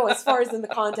 But no, as far as in the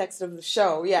context of the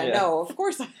show, no, of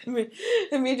course, I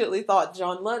immediately thought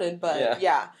John Lennon. But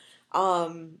yeah.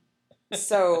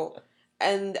 So,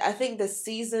 and I think this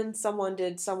season someone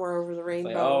did Somewhere Over the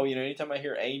Rainbow. Like, anytime I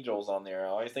hear Angels on there, I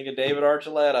always think of David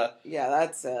Archuleta. Yeah,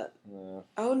 that's it. Yeah.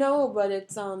 Oh no, but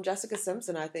it's Jessica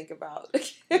Simpson I think about.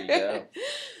 There you go.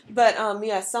 But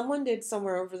someone did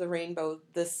Somewhere Over the Rainbow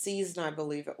this season, I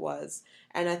believe it was,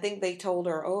 and I think they told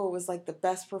her, oh, it was like the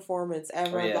best performance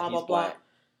ever. Blah blah blah. Black.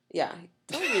 Yeah,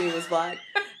 he told me he was black,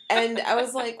 and I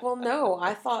was like, well, no,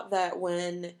 I thought that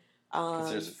when.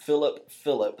 There's Philip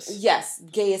Phillips. Yes,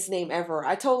 gayest name ever.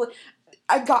 I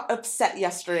got upset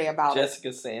yesterday about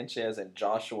Jessica Sanchez and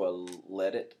Joshua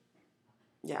Levitt.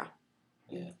 Yeah.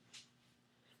 Yeah.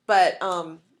 But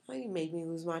you made me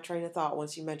lose my train of thought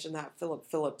once you mentioned that Philip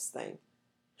Phillips thing.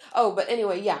 Oh, but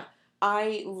anyway, yeah,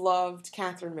 I loved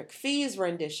Catherine McPhee's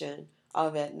rendition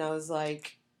of it, and I was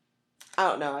like, I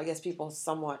don't know. I guess people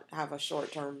somewhat have a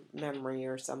short-term memory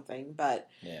or something, but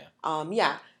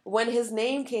yeah. When his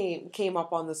name came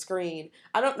up on the screen,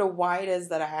 I don't know why it is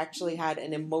that I actually had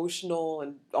an emotional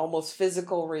and almost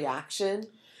physical reaction.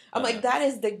 I'm like, that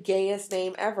is the gayest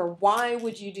name ever. Why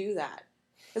would you do that?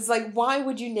 It's like, why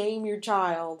would you name your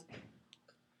child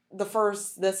the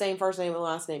same first name and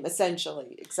last name,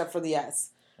 essentially, except for the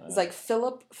S? It's like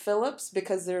Philip Phillips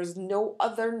because there's no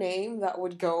other name that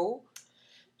would go.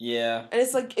 Yeah. And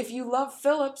it's like, if you love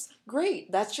Phillips,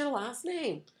 great, that's your last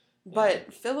name.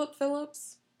 But Philip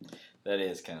Phillips? That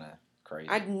is kind of crazy.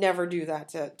 I'd never do that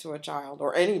to a child,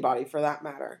 or anybody for that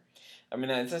matter. I mean,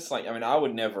 it's just like, I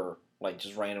would never, like,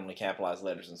 just randomly capitalize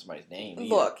letters in somebody's name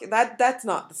either. Look, that's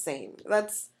not the same.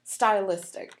 That's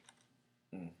stylistic.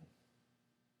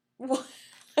 Mm-hmm.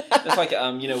 It's like,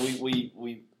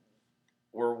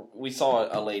 we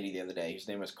saw a lady the other day whose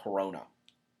name was Corona.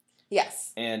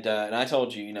 Yes. And I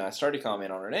told you, I started to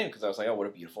comment on her name because I was like, oh, what a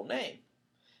beautiful name.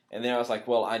 And then I was like,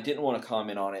 well, I didn't want to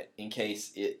comment on it in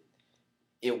case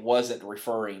it wasn't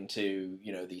referring to,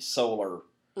 the solar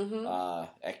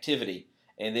activity.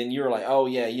 And then you were like, oh,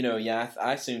 yeah,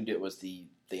 I assumed it was the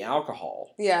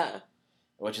alcohol. Yeah.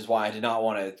 Which is why I did not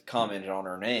want to comment on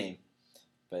her name.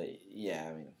 But, yeah,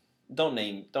 I mean, don't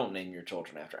name your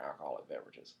children after alcoholic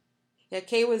beverages. Yeah,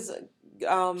 Kay was...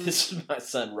 this is my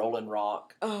son, Rolling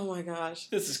Rock. Oh, my gosh.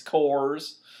 This is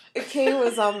Coors. Kay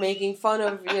was making fun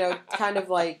of, kind of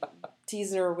like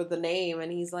teasing her with the name. And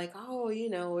he's like, oh,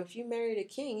 if you married a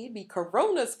king, you'd be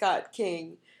Corona Scott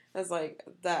King. I was like,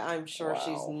 that. I'm sure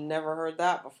she's never heard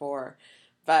that before.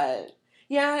 But,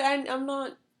 yeah, I'm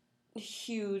not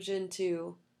huge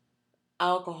into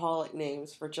alcoholic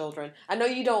names for children. I know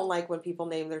you don't like when people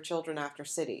name their children after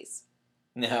cities.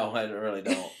 No, I really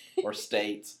don't. Or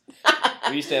states.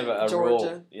 We used to have a Georgia.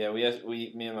 rule. Yeah,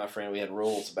 me and my friend, we had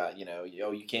rules about,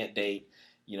 you can't date,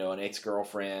 an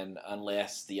ex-girlfriend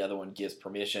unless the other one gives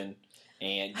permission.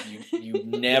 And you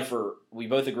never, we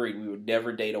both agreed we would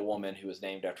never date a woman who was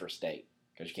named after a state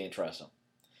because you can't trust them.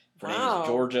 If her name is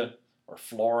Georgia or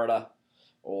Florida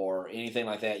or anything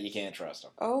like that, you can't trust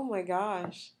them. Oh my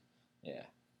gosh. Yeah.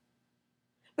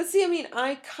 But see, I mean,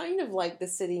 I kind of like the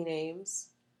city names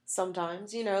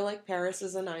sometimes, like Paris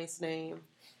is a nice name.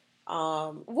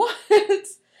 What?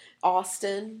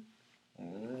 Austin.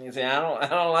 See, I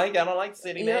don't like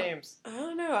city names. I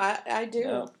don't know. I do.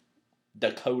 No.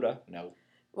 Dakota, no.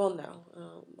 Well, no, I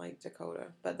don't like Dakota,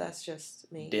 but that's just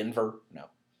me. Denver, no.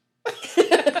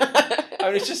 I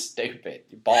mean, it's just stupid.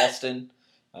 Boston,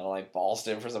 I don't like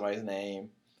Boston for somebody's name.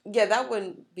 Yeah, that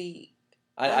wouldn't be.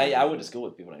 I went to school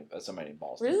with people named somebody named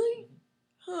Boston. Really?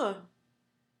 Huh.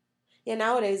 Yeah,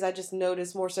 nowadays I just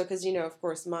notice more so because, of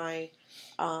course, my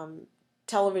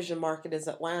television market is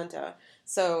Atlanta.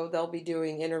 So they'll be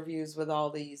doing interviews with all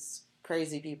these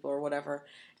crazy people or whatever.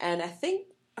 And I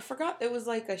forgot it was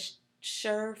like a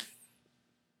sheriff,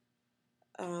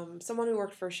 someone who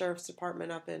worked for a sheriff's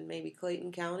department up in maybe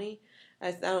Clayton County.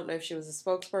 I don't know if she was a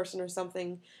spokesperson or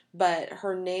something, but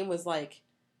her name was like,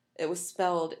 it was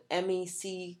spelled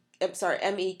MEKKA.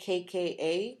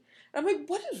 I'm like,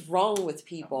 what is wrong with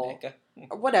people?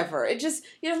 Or whatever. It just,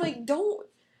 I'm like, don't.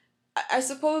 I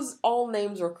suppose all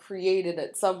names were created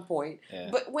at some point. Yeah.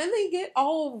 But when they get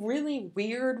all really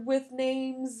weird with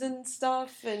names and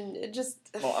stuff, and it just.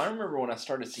 Well, I remember when I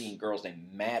started seeing girls named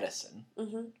Madison.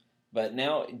 Mm-hmm. But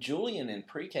now, Julian in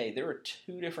pre-K, there are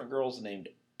 2 different girls named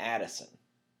Addison.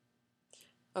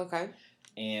 Okay.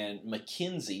 And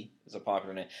Mackenzie is a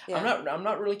popular name. Yeah. I'm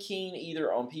not really keen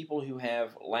either on people who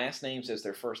have last names as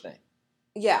their first name.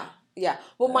 Yeah. Yeah.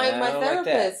 Well, my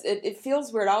therapist, like it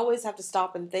feels weird. I always have to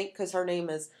stop and think because her name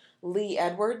is Lee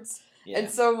Edwards. Yeah.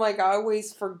 And so I'm like, I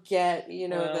always forget,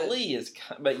 that Lee is,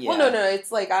 but yeah. Well, no,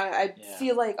 it's like, I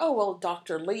feel like, oh, well,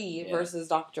 Dr. Lee versus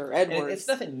Dr. Edwards. And it's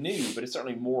nothing new, but it's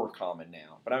certainly more common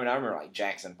now. But I mean, I remember like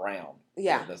Jackson Brown.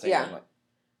 Yeah. Like,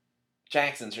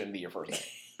 Jackson shouldn't be your first name.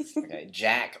 Okay,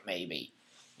 Jack maybe,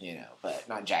 but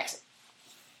not Jackson.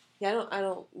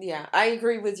 Yeah, I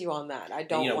agree with you on that. I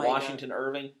don't. And, like Washington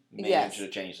Irving. Man should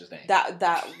have changed his name.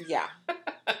 Yeah.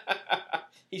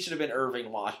 He should have been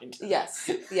Irving Washington. Yes.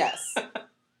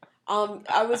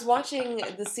 I was watching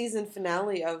the season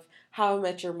finale of How I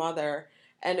Met Your Mother,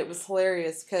 and it was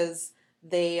hilarious because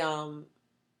they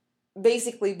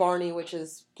basically Barney, which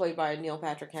is played by Neil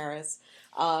Patrick Harris,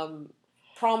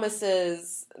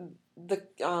 promises the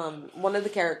one of the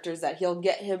characters that he'll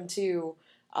get him to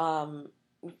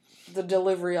the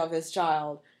delivery of his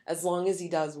child as long as he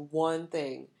does one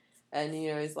thing. And,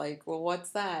 he's like, well,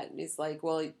 what's that? And he's like,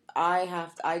 well,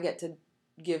 I get to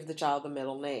give the child their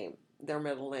middle name.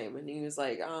 And he was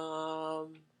like, and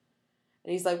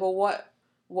he's like, well,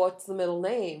 what's the middle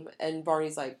name? And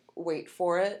Barney's like, wait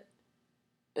for it.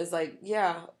 It's like,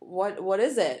 yeah, what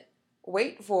is it?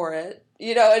 Wait for it.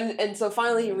 And so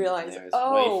finally he realized,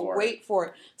 wait for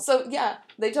it. So, yeah,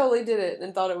 they totally did it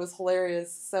and thought it was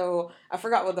hilarious. So, I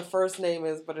forgot what the first name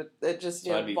is, but it just,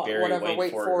 so whatever,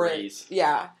 wait for it. Reese.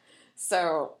 Yeah.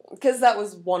 So, because that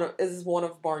was one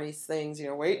of Barney's things,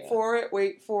 wait for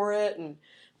it.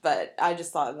 But I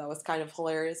just thought that was kind of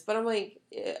hilarious. But I'm like,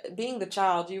 being the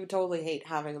child, you would totally hate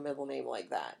having a middle name like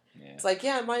that. Yeah. It's like,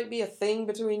 it might be a thing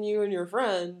between you and your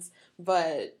friends,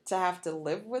 but to have to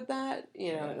live with that,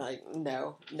 like,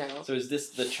 no. So is this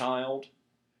the child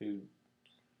who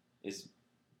is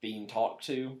being talked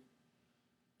to?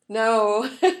 No,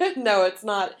 no, it's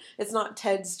not. It's not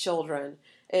Ted's children.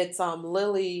 It's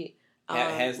Lily.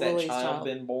 Has that Lily's child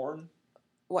been born?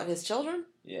 What, his children?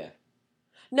 Yeah.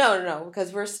 No,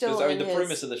 because we're still in the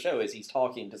premise of the show is he's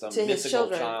talking to some mythical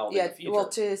children. child in the future. Well,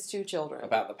 to his two children.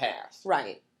 About the past.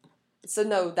 Right. So,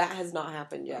 no, that has not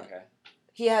happened yet. Okay.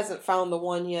 He hasn't found the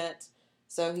one yet,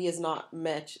 so he has not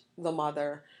met the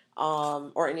mother,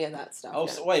 or any of that stuff. Oh,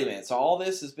 yet. So wait a minute. So all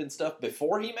this has been stuff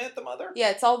before he met the mother? Yeah,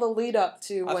 it's all the lead up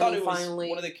to I when thought he it finally... was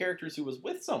one of the characters who was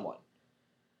with someone.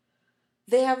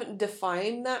 They haven't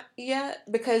defined that yet,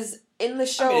 because in the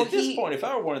show, at this point, if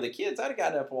I were one of the kids, I'd have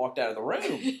gotten up and walked out of the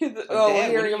room.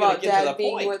 Hearing about Dad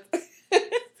being with...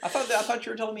 I thought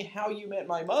you were telling me how you met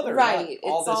my mother. Right.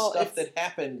 All this stuff that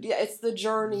happened. Yeah, it's the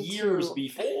journey years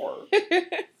before.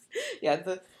 Yeah,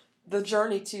 the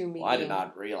journey to me. Well, I did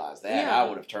not realize that. Yeah. I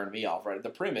would have turned me off. Right. The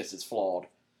premise is flawed.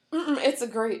 It's a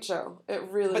great show. It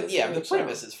really is. But yeah, the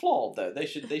premise is flawed though. They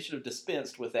should have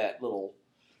dispensed with that little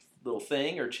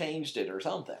thing or changed it or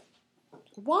something.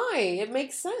 Why? It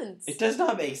makes sense. It does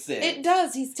not make sense. It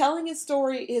does. He's telling his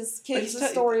story, his kids'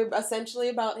 story, essentially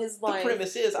about his life. The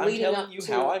premise is, I'm telling you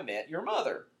how I met your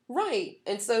mother. Right.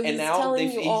 And so he's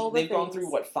telling you all the things. They've gone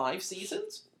through, 5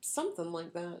 seasons? Something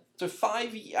like that. So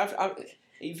 5...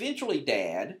 eventually,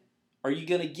 Dad, are you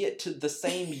going to get to the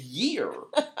same year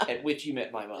at which you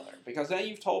met my mother? Because now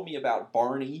you've told me about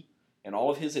Barney and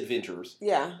all of his adventures.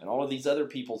 Yeah. And all of these other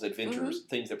people's adventures,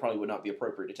 things that probably would not be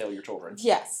appropriate to tell your children.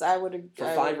 Yes, I would agree. For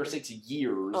 5 or 6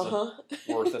 years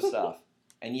worth of stuff.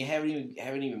 And you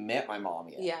haven't even met my mom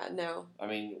yet. Yeah, no. I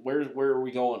mean, where are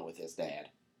we going with this, Dad?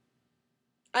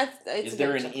 Is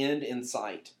there an end in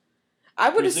sight? I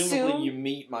would Presumably you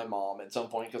meet my mom at some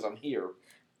point because I'm here.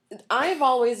 I've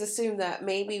always assumed that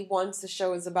maybe once the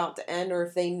show is about to end, or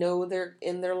if they know they're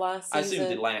in their last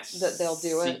season, that they'll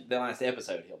do it. The last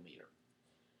episode, he'll meet her.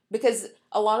 Because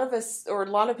a lot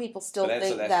of people still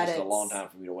think that it's just a long time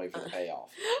for me to wait for the payoff.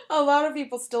 A lot of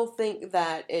people still think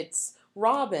that it's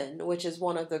Robin, which is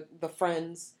one of the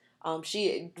friends.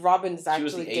 Robin's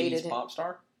actually dated him. She was the 80s pop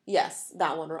star? Yes,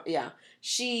 that one. Yeah,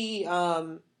 she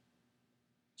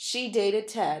dated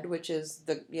Ted, which is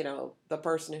the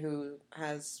person who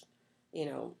has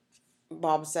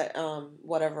Bob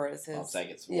whatever is his Bob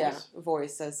Saget's voice. Yeah,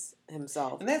 voice as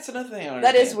himself. And that's another thing I don't That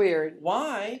understand. is weird.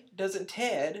 Why doesn't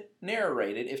Ted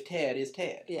narrate it if Ted is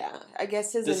Ted? Yeah, I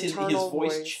guess his his voice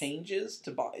voice changes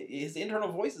to his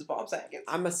internal voice is Bob Saget?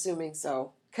 I'm assuming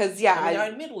so. Because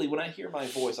admittedly, when I hear my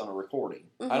voice on a recording,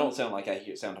 I don't sound like I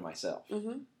sound to myself.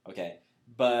 Mm-hmm. Okay,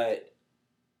 but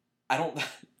I don't.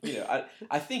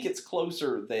 I think it's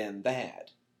closer than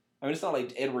that. I mean, it's not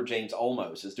like Edward James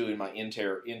Olmos is doing my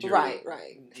interior right.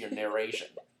 narration.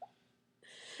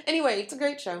 Anyway, it's a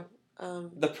great show.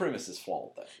 The premise is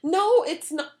flawed, though. No,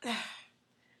 it's not.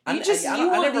 I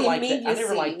never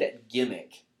liked that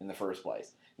gimmick in the first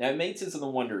place. Now, it made sense in the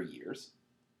Wonder Years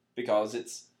because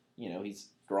it's he's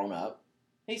grown up.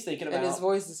 He's thinking about... And his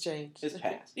voice has changed. His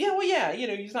past. Yeah, well, yeah.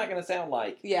 He's not going to sound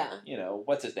like... Yeah.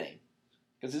 What's his name?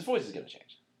 Because his voice is going to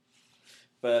change.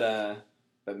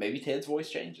 But maybe Ted's voice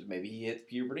changes. Maybe he hits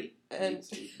puberty. And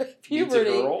puberty.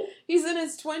 A girl. He's in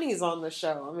his 20s on the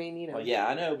show. I mean, Well, yeah,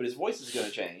 I know, but his voice is going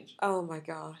to change. Oh, my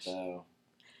gosh. So...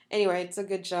 Anyway, it's a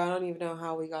good show. I don't even know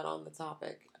how we got on the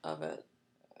topic of it.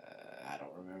 I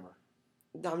don't remember.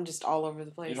 I'm just all over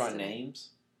the place. You're talking names?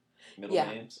 Middle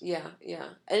names? Yeah.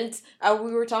 And it's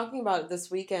we were talking about it this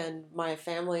weekend, my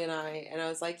family and I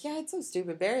was like, yeah, it's so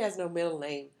stupid. Barry has no middle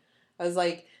name. I was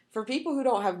like, for people who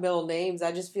don't have middle names,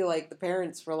 I just feel like the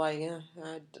parents were like,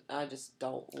 I just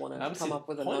don't want to come up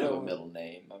with another one. Middle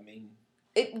name. I mean,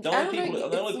 the only people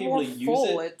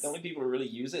who really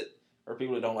use it are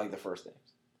people who don't like the first names.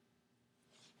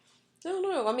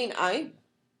 No. I mean,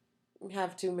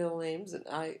 have two middle names, and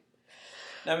I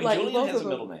mean, like Julian both has of a them.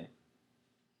 middle name.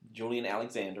 Julian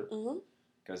Alexander, hmm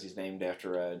because he's named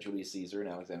after Julius Caesar and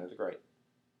Alexander the Great.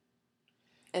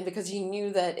 And because he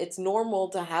knew that it's normal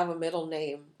to have a middle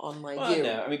name, unlike Well, you.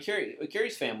 no, I mean,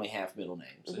 Carrie's family have middle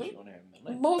names, so Mhm. she want to have a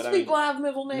middle name. Most But, I mean, people have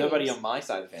middle names. nobody on my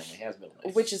side of the family has middle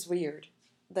names. Which is weird.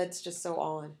 That's just so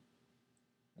odd.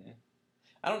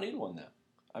 I don't need one though.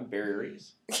 I'm Barry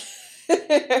Reese.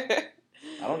 I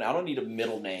I don't need a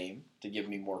middle name to give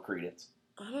me more credence.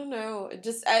 don't know. It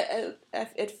just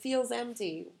it feels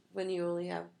empty when you only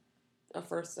have a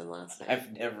first and last name.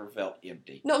 I've never felt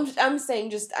empty. No, I'm saying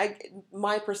just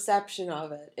my perception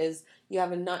of it is you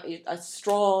have a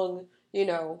strong,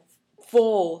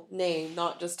 full name,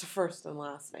 not just a first and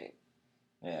last name.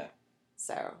 Yeah.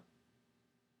 So,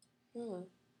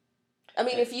 I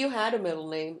mean, if you had a middle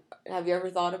name, have you ever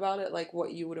thought about it, like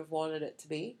what you would have wanted it to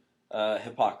be?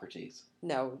 Hippocrates,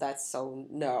 No, that's so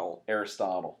no.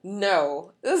 Aristotle.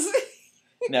 No.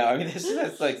 No, I mean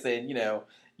that's like saying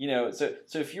so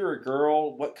if you're a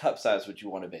girl, what cup size would you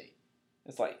want to be?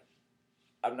 It's like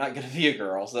I'm not gonna be a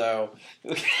girl, so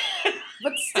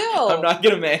But still, I'm not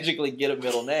gonna magically get a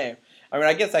middle name. I mean,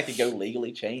 I guess I could go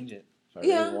legally change it if I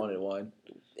Yeah. really wanted one.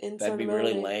 insert That'd be a middle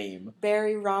really name. lame.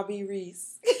 Barry Robbie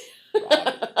Reese.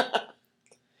 Robbie.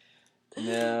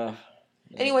 No.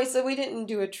 Anyway, so we didn't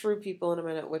do a true people in a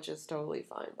minute, which is totally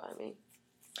fine by me.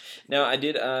 No, I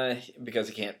did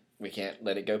because we can't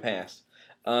let it go past.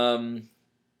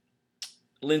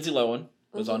 Lindsay Lohan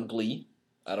was on Glee.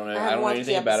 I don't know haven't watched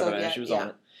anything the about it, but I episode know yet. she was Yeah. on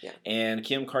it. Yeah. And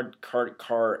Kim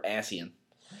Kardashian.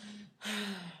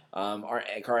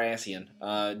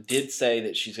 Kardashian did say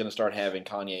that she's going to start having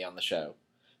Kanye on the show,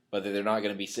 but that they're not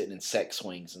going to be sitting in sex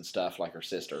swings and stuff like her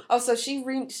sister. Oh, so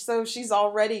she's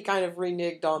already kind of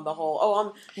reneged on the whole. Oh,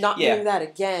 I'm not Yeah. doing that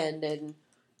again. And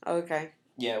okay,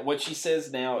 Yeah, what she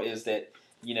says now is that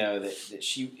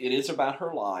it is about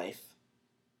her life,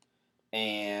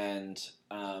 and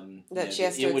That she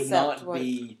has to it would accept not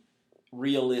be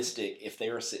realistic if they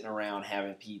were sitting around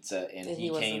having pizza and And he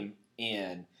he came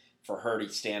in for her to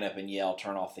stand up and yell,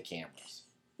 "Turn off the cameras."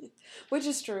 which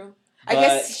is true. But, I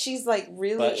guess she's like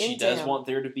really but into she does him. want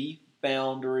there to be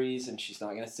boundaries, and she's not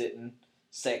going to sit in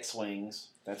sex swings.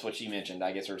 That's what she mentioned.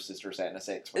 I guess her sister sat in a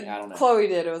sex swing. I don't know. Chloe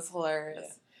did. It was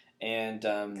hilarious And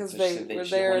because so they she said that were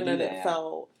she there didn't and wanna then do it that.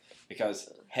 fell.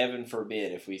 Because heaven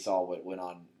forbid if we saw what went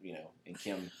on, in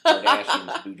Kim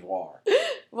Kardashian's boudoir.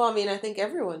 Well, I mean, I think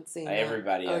everyone's seen that.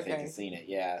 Everybody, I think, Okay. has seen it.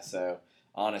 Yeah, so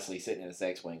honestly, sitting in a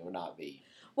sex wing would not be.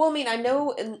 Well, I mean, I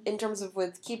know in terms of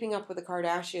with keeping up with the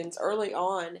Kardashians early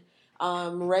on,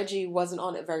 Reggie wasn't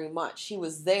on it very much. He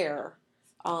was there,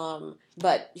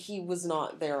 but he was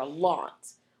not there a lot.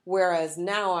 Whereas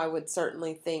now, I would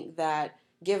certainly think that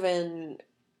given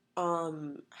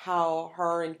how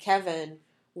her and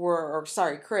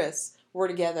Chris were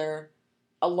together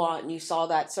a lot, and you saw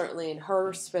that certainly in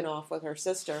her spinoff with her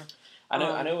sister. I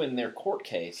know in their court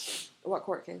case. What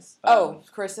court case?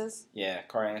 Chris's? Yeah,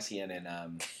 Kardashian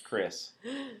and Chris.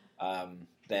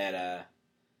 That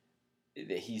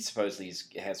he supposedly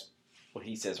has what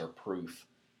he says are proof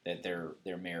that their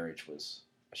marriage was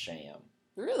a sham.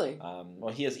 Really?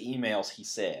 Well, he has emails, he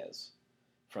says,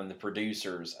 from the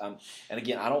producers. And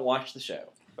again, I don't watch the show.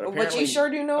 But you sure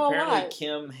do know a apparently lot.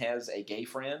 Kim has a gay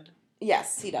friend.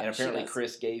 Yes, he does. And apparently she does.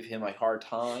 Chris gave him a hard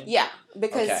time. Yeah,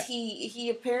 because Okay. he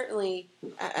apparently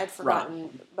I'd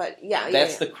forgotten, but yeah,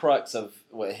 That's yeah. the crux of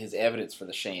his evidence for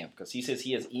the sham, because he says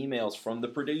he has emails from the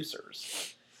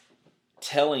producers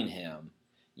telling him,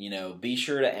 be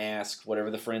sure to ask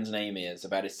whatever the friend's name is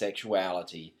about his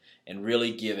sexuality and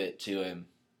really give it to him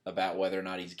about whether or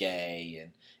not he's gay,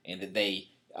 and that they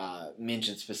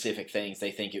mention specific things they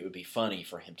think it would be funny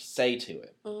for him to say to him.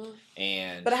 Mhm.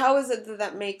 And But how is it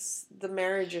that makes the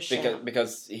marriage a sham?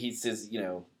 because he says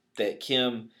that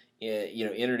Kim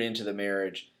entered into the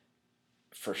marriage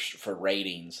for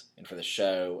ratings and for the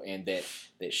show, and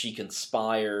that she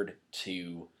conspired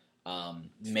to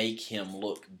make him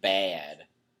look bad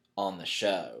on the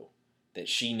show, that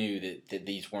she knew that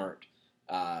these weren't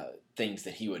things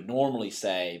that he would normally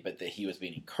say, but that he was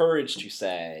being encouraged to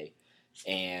say,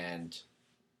 and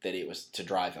that it was to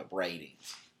drive up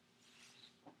ratings.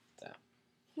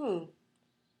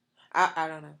 I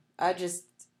don't know.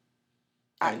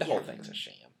 The whole thing's a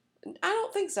sham. I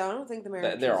don't think so. I don't think the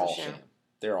marriage They're is all a sham. sham.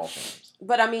 They're all shams.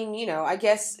 But I mean, I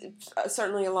guess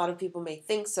certainly a lot of people may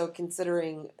think so,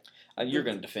 considering You're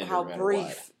going to defend her how no matter brief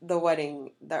what. the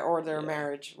wedding or their Yeah.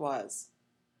 marriage was.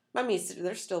 I mean,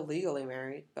 they're still legally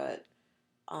married, but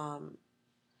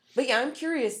yeah, I'm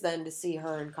curious then to see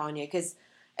her and Kanye, because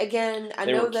again, I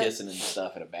They know were that. kissing and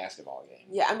stuff at a basketball game.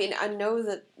 Yeah, I mean, I know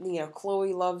that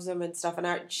Chloe loves him and stuff, and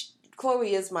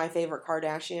Chloe is my favorite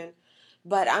Kardashian,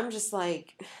 but I'm just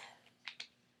like,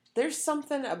 there's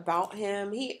something about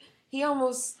him. He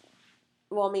almost,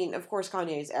 well, I mean, of course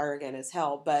Kanye's arrogant as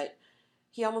hell, but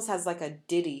he almost has like a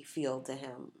Diddy feel to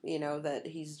him. That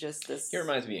he's just this. He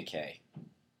reminds me of Kay.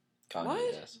 Kanye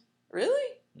What? does.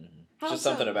 Really? Mm-hmm. Just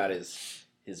something about his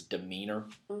demeanor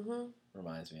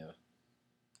reminds me of.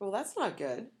 Well, that's not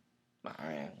good.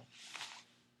 I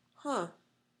Huh.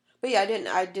 But yeah,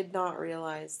 I did not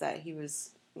realize that he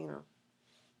was,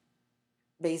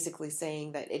 basically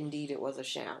saying that indeed it was a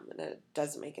sham, and it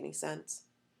doesn't make any sense.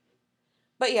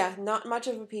 But yeah, not much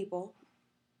of a people.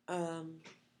 I'm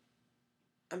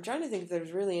trying to think if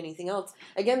there's really anything else.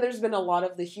 Again, there's been a lot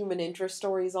of the human interest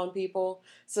stories on people.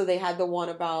 So they had the one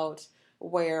about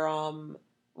where,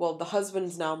 the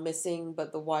husband's now missing,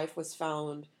 but the wife was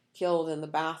found killed in the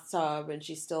bathtub, and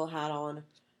she still had on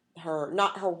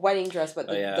not her wedding dress, but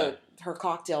her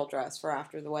cocktail dress for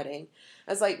after the wedding.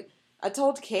 I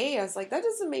told Kay, I was like, that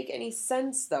doesn't make any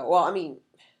sense, though. Well, I mean,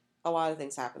 a lot of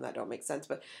things happen that don't make sense,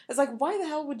 but it's like, why the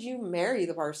hell would you marry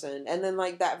the person and then,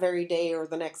 like, that very day or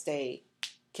the next day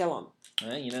kill him?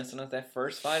 Well, sometimes that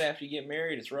first fight after you get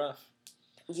married is rough.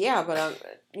 Yeah, but,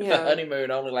 The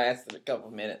honeymoon only lasted a couple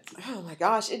of minutes. Oh, my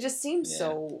gosh. It just seems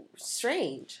so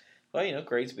strange. Well,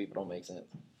 crazy people don't make sense.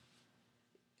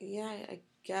 Yeah, I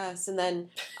guess. And then...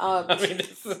 I mean,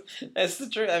 that's the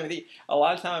truth. I mean, a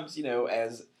lot of times,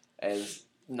 as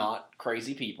not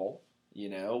crazy people,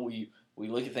 we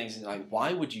look at things and like,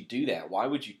 why would you do that? Why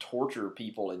would you torture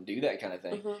people and do that kind of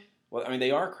thing? Mm-hmm. Well, I mean,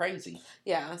 they are crazy.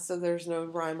 Yeah, so there's no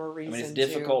rhyme or reason. I mean, it's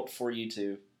difficult for you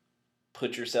to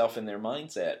put yourself in their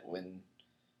mindset when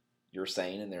you're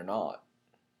sane and they're not.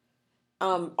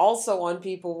 Also on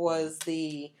people was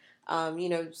the,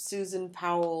 Susan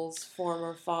Powell's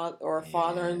former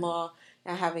father-in-law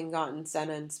having gotten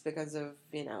sentenced because of,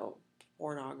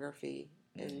 pornography.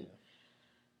 And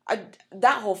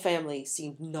that whole family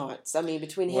seemed nuts. I mean,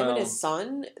 between him and his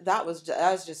son, that was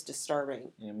just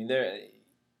disturbing. I mean,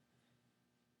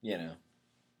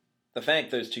 the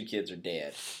fact those two kids are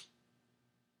dead,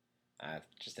 I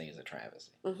just think is a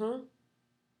travesty. Mm-hmm.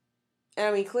 And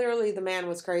I mean, clearly the man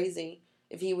was crazy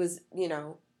if he was,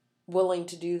 willing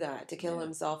to do that, to kill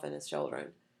himself and his children.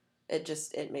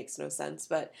 It makes no sense.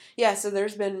 But yeah, so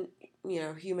there's been,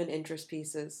 human interest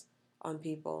pieces on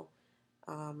people.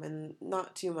 And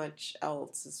not too much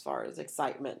else as far as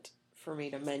excitement for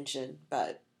me to mention,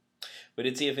 but... We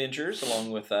did see Avengers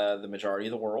along with the majority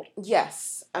of the world.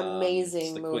 Yes, amazing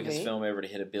it's the movie. Quickest film ever to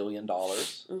hit $1 billion.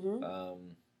 Mm-hmm.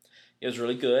 It was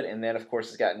really good, and that, of course,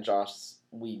 has gotten Joss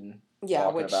Whedon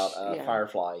talking about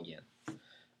Firefly again.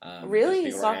 Really?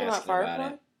 He's talking about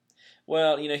Firefly?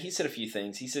 Well, he said a few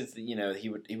things. He says that,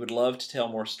 he would love to tell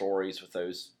more stories with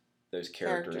those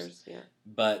characters. Yeah.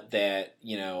 But that,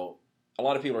 a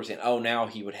lot of people are saying, oh, now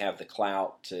he would have the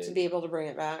clout to be able to bring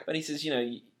it back. But he says,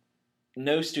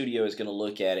 no studio is going to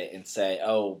look at it and say,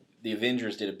 oh, the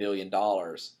Avengers did $1 billion.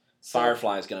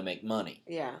 Firefly is going to make money.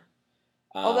 Yeah.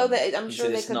 Although I'm sure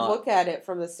they could look at it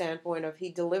from the standpoint of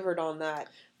he delivered on that.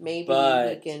 Maybe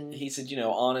but he can... he said,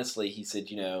 honestly,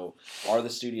 are the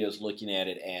studios looking at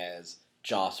it as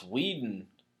Joss Whedon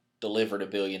delivered $1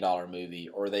 billion movie,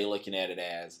 or are they looking at it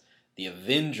as the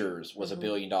Avengers was $1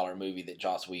 billion movie that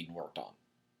Joss Whedon worked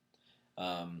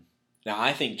on? Now,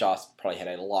 I think Joss probably had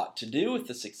a lot to do with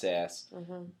the success,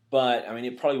 but, I mean,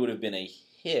 it probably would have been a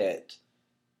hit,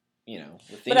 with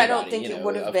anybody. But I don't think it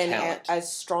would have been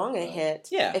as strong a hit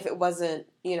if it wasn't,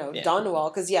 done well.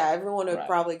 Because, everyone would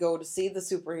probably go to see the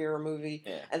superhero movie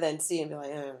and then see and be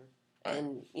like,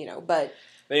 and, but...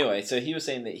 But anyway, so he was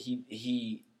saying that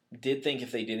he did think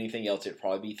if they did anything else, it'd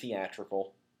probably be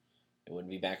theatrical. It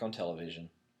wouldn't be back on television.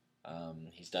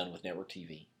 He's done with network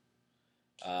TV.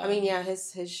 I mean,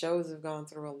 his shows have gone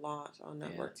through a lot on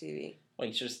network TV. Well,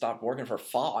 you should have stopped working for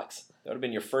Fox. That would have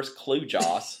been your first clue,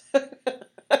 Joss.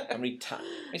 How many times?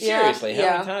 I mean, seriously,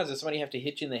 how many times does somebody have to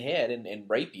hit you in the head and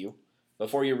rape you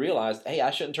before you realize, hey,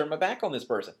 I shouldn't turn my back on this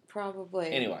person?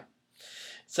 Probably. Anyway,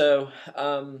 so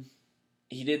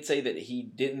he did say that he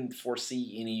didn't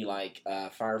foresee any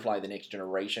Firefly the Next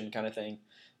Generation kind of thing.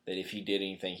 That if he did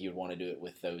anything, he would want to do it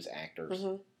with those actors.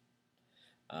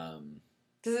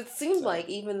 Because it seemed like,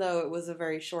 even though it was a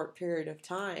very short period of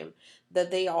time,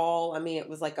 that they all, I mean, it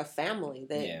was like a family.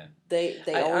 They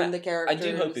owned the characters. I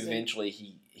do hope eventually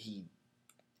he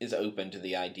is open to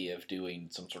the idea of doing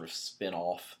some sort of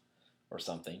spin-off or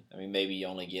something. I mean, maybe you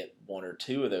only get one or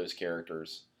two of those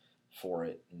characters for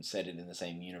it and set it in the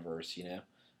same universe,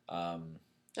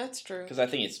 That's true. Because I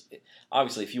think it's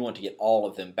obviously if you want to get all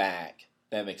of them back,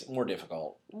 that makes it more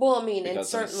difficult. Well, I mean, and Because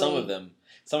certainly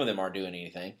some of them aren't doing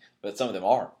anything, but some of them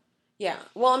are. Yeah.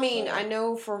 Well, I mean, So- I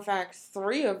know for a fact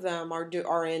 3 of them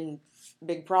are in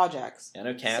big projects. I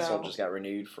know Castle So- just got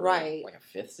renewed for Right. like a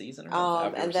 5th season or something.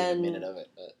 I've never and seen then- a minute of it,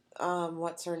 but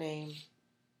What's her name?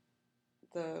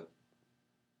 The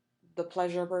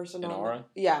pleasure person. Inara?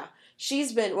 Yeah.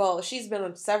 She's been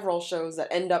on several shows that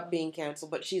end up being canceled,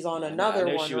 but she's on another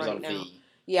I know one she was right on now. V.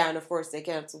 Yeah, and of course they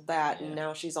canceled that, Yeah. and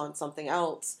now she's on something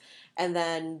else. And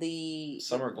then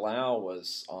Summer Glau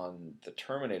was on the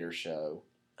Terminator show.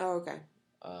 Oh, okay.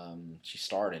 She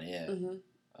starred in it. hmm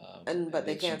then but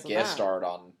they canceled she guest that. starred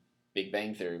on Big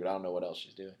Bang Theory, but I don't know what else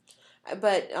she's doing.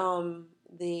 But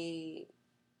the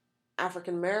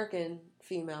African American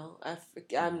female,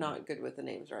 I'm not good with the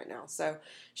names right now. So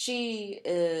she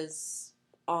is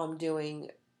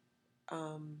doing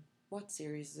what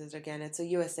series is it again? It's a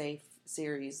USA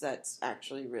series that's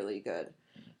actually really good.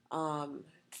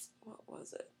 What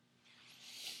was it?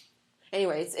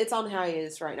 Anyway, it's on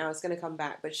hiatus right now. It's going to come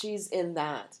back, but she's in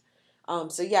that.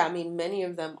 So yeah, I mean, many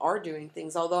of them are doing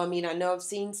things. Although, I mean, I know I've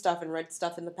seen stuff and read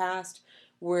stuff in the past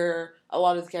where a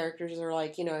lot of the characters are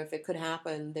like, if it could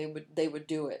happen, they would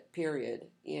do it. Period.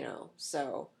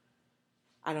 So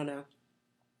I don't know.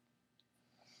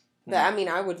 But I mean,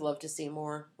 I would love to see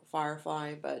more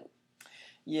Firefly, but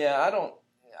Yeah,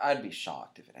 I'd be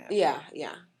shocked if it happened.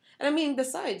 yeah. And I mean,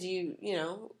 besides, you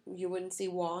wouldn't see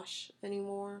Wash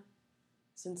anymore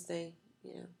since they,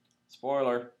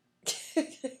 Spoiler.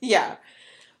 yeah.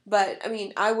 But I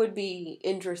mean, I would be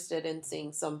interested in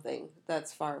seeing something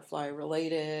that's Firefly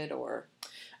related, or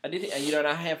I did, and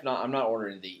I have not. I'm not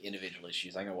ordering the individual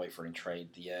issues. I'm gonna wait for it in trade.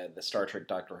 The Star Trek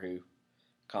Doctor Who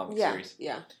comic series.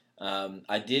 Yeah.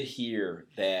 I did hear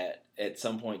that at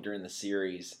some point during the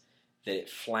series that it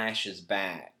flashes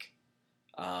back,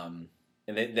 and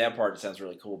that part sounds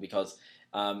really cool because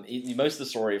most of the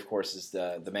story, of course, is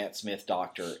the Matt Smith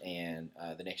Doctor and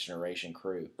the Next Generation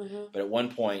crew. Mm-hmm. But at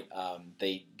one point,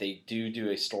 they do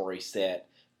a story set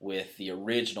with the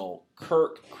original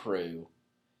Kirk crew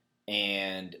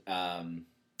and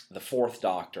the Fourth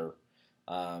Doctor,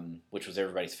 which was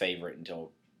everybody's favorite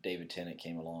until David Tennant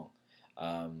came along.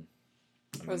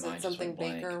 Was it something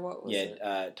Baker? What was it?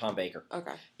 Tom Baker.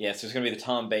 Okay. Yeah, so it's going to be the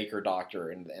Tom Baker Doctor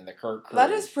and the Kirk crew.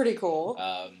 That is pretty cool.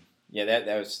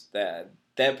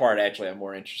 That part actually I'm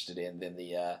more interested in than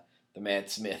the Matt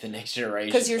Smith and Next Generation.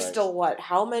 Because you're still what?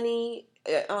 How many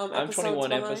I'm episodes 21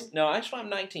 behind? episodes. No, actually I'm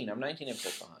 19. I'm 19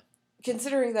 episodes behind.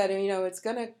 Considering that it's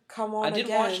gonna come on. I did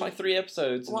again. watch like 3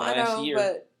 episodes in the I last know, year.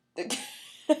 But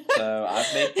So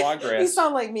I've made progress. You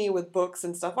sound like me with books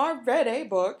and stuff. I've read a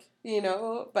book,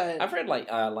 but I've read like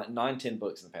 9-10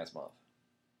 books in the past month.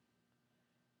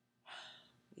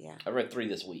 yeah. I've read 3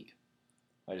 this week.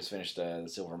 I just finished the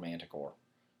Silver Manticore.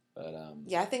 But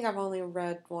Yeah, I think I've only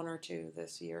read 1 or 2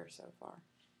 this year so far.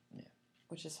 Yeah.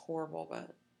 Which is horrible,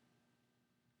 but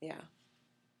yeah.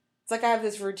 It's like I have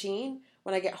this routine.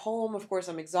 When I get home, of course,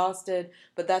 I'm exhausted,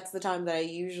 but that's the time that I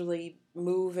usually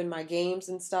move in my games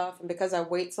and stuff. And because I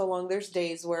wait so long, there's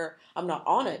days where I'm not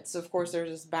on it. So, of course, there's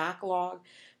this backlog.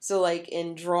 So, like,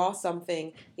 in Draw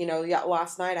Something,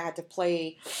 last night I had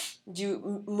to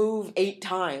move 8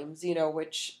 times,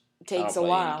 which takes a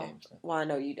while. Games, so. Well, I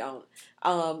know you don't.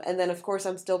 And then, of course,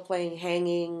 I'm still playing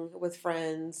Hanging with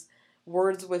Friends,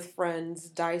 Words with Friends,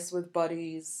 Dice with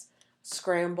Buddies,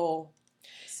 Scramble.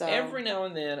 So Every now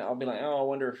and then I'll be like, I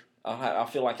wonder if I'll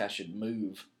feel like I should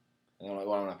move. And I'm like,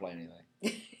 well, I'm not playing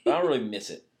anything. But I don't really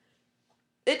miss it.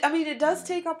 It does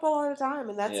take up a lot of time,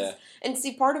 and and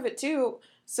see, part of it too.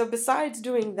 So besides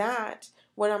doing that,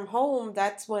 when I'm home,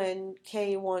 that's when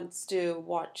Kay wants to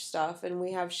watch stuff, and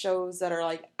we have shows that are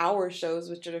like our shows,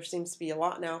 which there seems to be a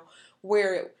lot now,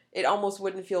 where it almost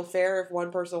wouldn't feel fair if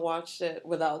one person watched it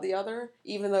without the other,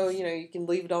 even though, you can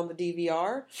leave it on the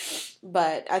DVR.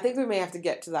 But I think we may have to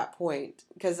get to that point,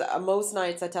 because most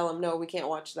nights I tell him, no, we can't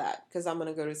watch that, because I'm going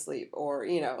to go to sleep, or,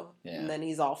 and then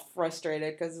he's all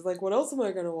frustrated, because he's like, what else am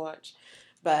I going to watch?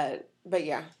 But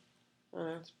yeah. I don't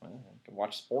know. You can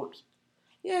watch sports.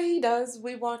 Yeah, he does.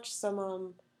 We watch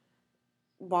some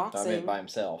boxing. I mean, by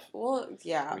himself. Well,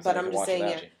 yeah, Because but I I'm could just watch saying,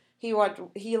 without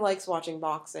he likes watching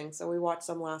boxing, so we watched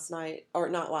some last night, or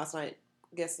not last night,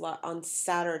 I guess on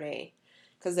Saturday,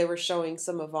 because they were showing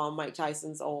some of Mike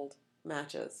Tyson's old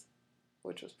matches,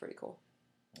 which was pretty cool.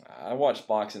 I watched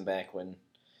boxing back when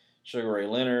Sugar Ray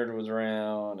Leonard was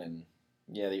around, and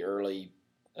the early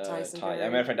Tyson As a Fury.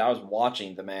 matter of fact, I was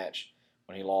watching the match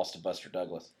when he lost to Buster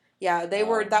Douglas. Yeah, they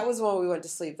were. That was when we went to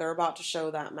sleep. They're about to show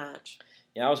that match.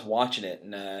 Yeah, I was watching it,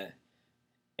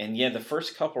 And yeah, the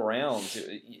first couple rounds,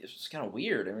 it was kind of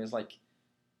weird. I mean, it's like,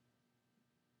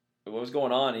 what was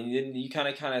going on? And then you kind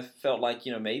of felt like,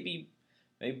 maybe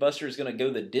Buster's going to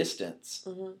go the distance.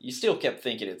 Mm-hmm. You still kept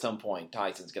thinking at some point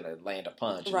Tyson's going to land a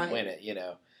punch and win it,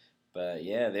 But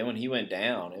yeah, then when he went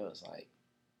down, it was like,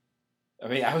 I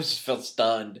mean, I just felt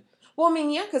stunned. Well, I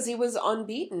mean, yeah, because he was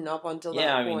unbeaten up until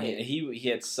that point. Yeah, I mean, he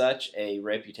had such a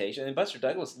reputation. And Buster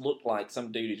Douglas looked like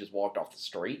some dude who just walked off the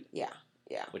street. Yeah.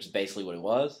 Which is basically what it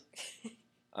was.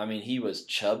 I mean, he was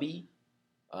chubby.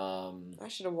 I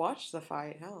should have watched the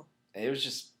fight. Hell. It was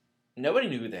just, nobody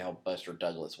knew who the hell Buster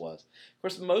Douglas was. Of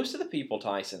course, most of the people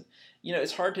Tyson,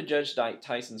 it's hard to judge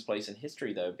Tyson's place in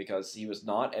history, though, because he was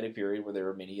not at a period where there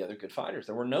were many other good fighters.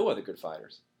 There were no other good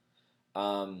fighters.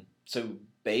 So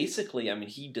basically, I mean,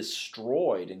 he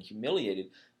destroyed and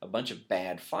humiliated a bunch of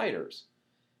bad fighters.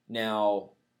 Now,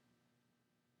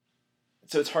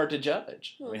 so it's hard to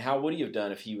judge. I mean, how would he have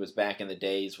done if he was back in the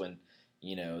days when,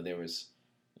 there was,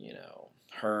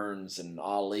 Hearns and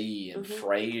Ali and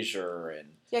Frazier and...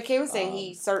 Yeah, Kay was saying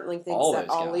he certainly thinks that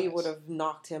Ali guys would have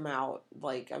knocked him out.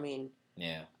 Like, I mean...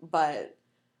 Yeah. But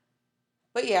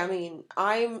yeah, I mean,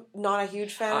 I'm not a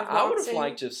huge fan of boxing. I would have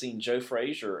liked to have seen Joe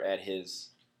Frazier at his...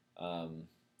 at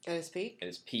his peak? At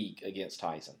his peak against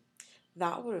Tyson.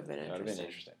 That would have been interesting. That would have been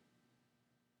interesting.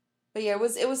 But yeah,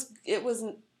 it was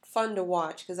fun to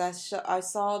watch because I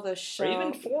saw the show. Or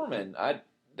even Foreman, that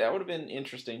would have been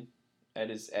interesting at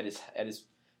his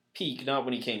peak, not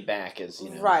when he came back as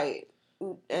right,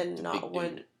 and not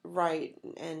when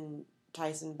and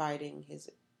Tyson biting his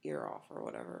ear off or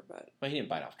whatever. But he didn't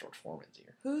bite off George Foreman's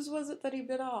ear. Whose was it that he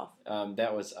bit off?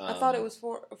 That was. I thought it was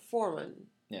Foreman.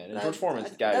 Yeah, George Foreman's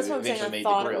the guy who eventually made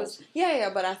the grills.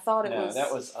 But I thought it was. No,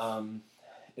 that was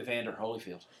Evander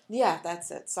Holyfield. Yeah,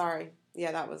 that's it. Sorry.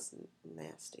 Yeah, that was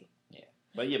nasty. Yeah,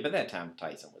 but that time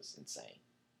Tyson was insane.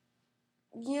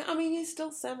 Yeah, I mean he's still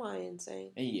semi-insane.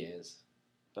 He is,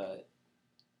 but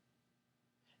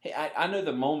hey, I know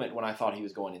the moment when I thought he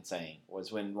was going insane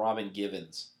was when Robin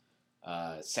Givens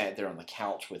sat there on the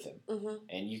couch with him,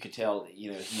 and you could tell he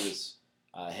was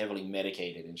heavily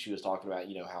medicated, and she was talking about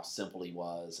how simple he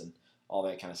was and all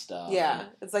that kind of stuff. Yeah,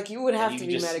 it's like you would have to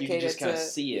be medicated. You could just kind of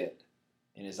see it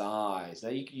in his eyes.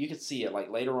 Now you could see it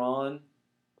like later on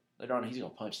he's gonna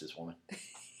punch this woman.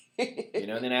 And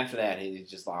then after that he's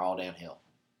just like all downhill.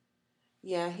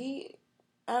 Yeah, I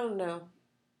don't know.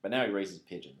 But now he raises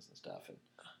pigeons and stuff and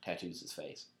tattoos his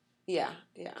face. Yeah.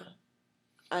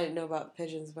 I didn't know about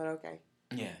pigeons, but okay.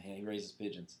 Yeah, he raises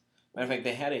pigeons. Matter of fact,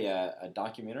 they had a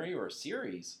documentary or a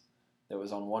series that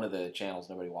was on one of the channels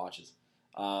nobody watches,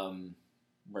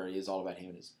 where it is all about him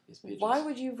and his pigeons. Why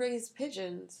would you raise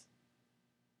pigeons?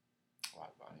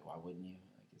 Why wouldn't you?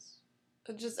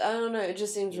 I guess. I don't know. It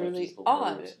just seems really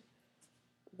odd.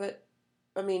 But,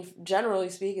 I mean, generally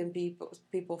speaking,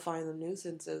 people find them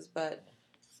nuisances, but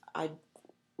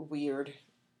weird.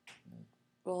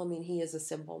 Well, I mean, he is a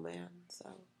simple man, so.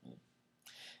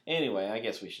 Anyway, I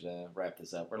guess we should wrap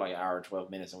this up. We're like an hour and 12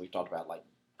 minutes, and we've talked about,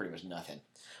 pretty much nothing.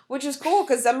 Which is cool,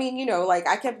 because, I mean,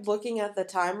 I kept looking at the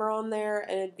timer on there,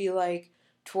 and it'd be,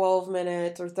 12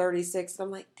 minutes or 36, and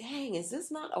I'm like, dang, is this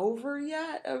not over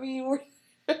yet? I mean,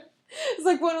 it's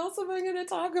like, what else am I going to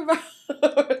talk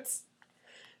about?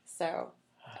 So,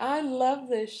 I love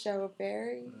this show,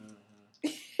 Barry.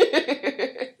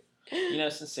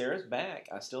 Since Sarah's back,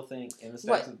 I still think In the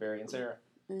Stacks with Barry and Sarah.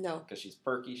 No. Because she's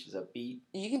perky, she's upbeat.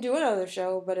 You can do another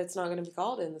show, but it's not going to be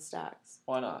called In the Stacks.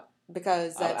 Why not?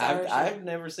 Because that's our show. I've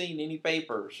never seen any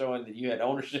paper showing that you had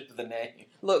ownership of the name.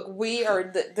 Look, we are.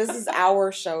 This is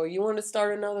our show. You want to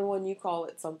start another one, you call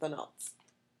it something else.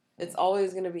 It's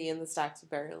always going to be In the Stacks with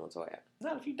Barry and Latoya.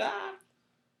 Not if you die.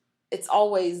 It's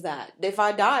always that. If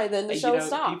I die, then the show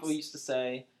stops. People used to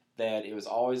say that it was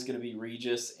always going to be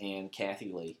Regis and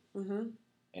Kathy Lee. Mm-hmm.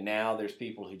 And now there's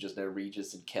people who just know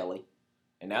Regis and Kelly.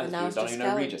 And now there's people who don't even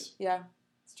know Regis. Yeah,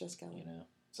 it's just Kelly.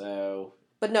 So...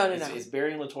 But no. It's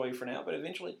Barry and Latoya for now, but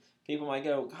eventually people might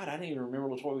go, God, I didn't even remember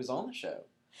Latoya was on the show.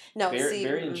 No,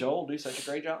 Barry and Joel do such a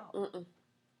great job.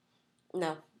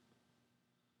 No.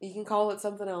 You can call it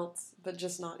something else, but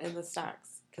just not In the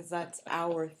Stacks, because that's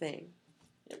our thing.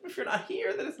 Yeah, but if you're not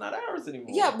here, then it's not ours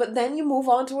anymore. Yeah, but then you move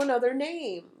on to another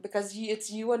name, because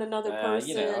it's you and another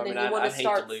person, and you want to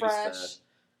start fresh.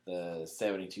 The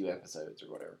 72 episodes or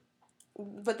whatever.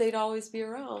 But they'd always be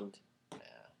around.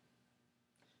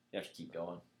 You have to keep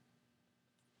going.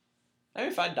 I mean,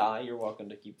 if I die, you're welcome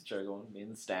to keep the show going. Me and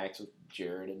the Stacks with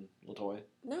Jared and Latoya.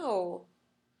 No.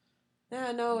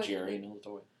 Yeah, no. Jerry and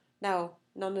Latoya. No,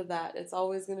 none of that. It's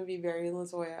always going to be Barry and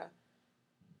Latoya.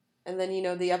 And then,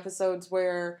 the episodes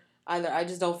where either I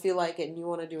just don't feel like it and you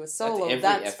want to do a solo, every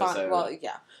that's fine. episode. Well,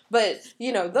 yeah. But,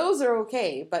 those are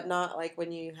okay, but not like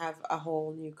when you have a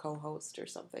whole new co-host or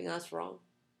something. That's wrong.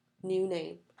 New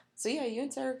name. So, yeah, you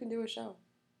and Sarah can do a show.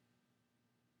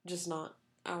 Just not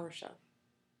our show.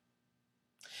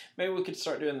 Maybe we could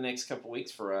start doing the next couple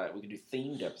weeks we could do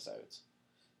themed episodes.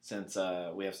 Since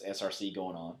we have SRC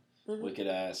going on. Mm-hmm. We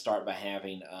could start by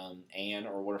having Ann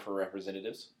or one of her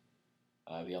representatives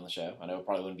be on the show. I know it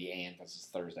probably wouldn't be Ann because it's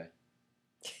Thursday.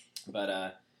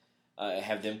 But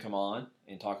have them come on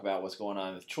and talk about what's going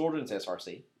on with children's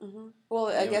SRC. Mm-hmm. Well,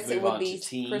 I And guess move it would on be to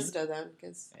teen. Krista then.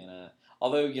 And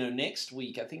although, next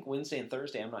week, I think Wednesday and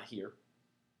Thursday, I'm not here.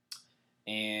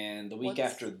 And the week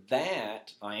after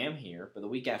that, I am here. But the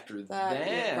week after you're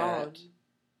that, gone.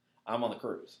 I'm on the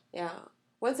cruise. Yeah.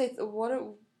 What's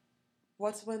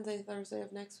Wednesday, Thursday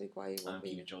of next week? Why you won't I'm be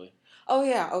cute, here? Julie. Oh,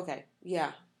 yeah. Okay.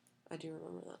 Yeah. I do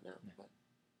remember that now. Yeah.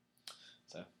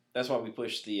 So that's why we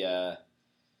pushed the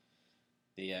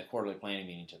quarterly planning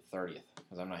meeting to the 30th,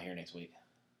 because I'm not here next week.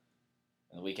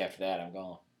 And the week after that, I'm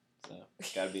gone. So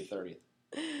it's got to be the 30th.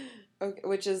 Okay,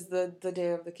 which is the day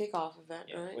of the kickoff event,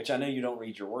 Yeah, right? which I know you don't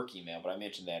read your work email, but I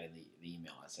mentioned that in the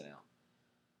email I sent out.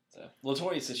 So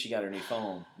Latoya, since she got her new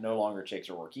phone, no longer checks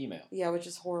her work email. Yeah, which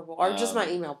is horrible. Or just my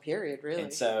email, period, really.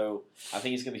 And so I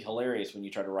think it's going to be hilarious when you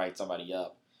try to write somebody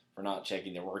up for not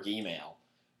checking their work email.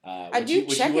 I do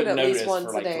check it at least once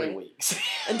for like a day. 3 weeks.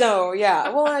 No, yeah.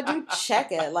 Well, I do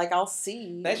check it. Like, I'll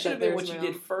see. That should have been there's what you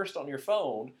mail. did first on your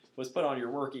phone, was put on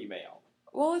your work email.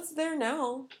 Well, it's there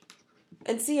now.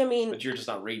 And see, I mean... But you're just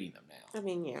not reading them now. I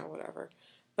mean, yeah, whatever.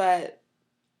 But,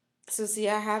 so see,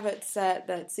 I have it set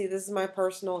that, see, this is my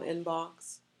personal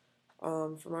inbox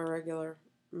for my regular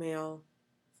mail.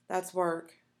 That's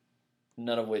work.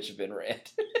 None of which have been read.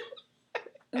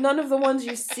 None of the ones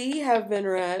you see have been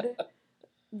read.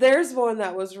 There's one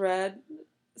that was read.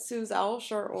 Sue's owl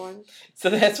shirt one. So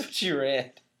that's what you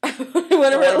read. Whatever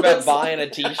What it about looks buying a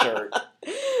like. t-shirt?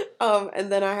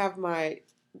 And then I have my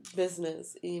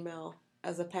business email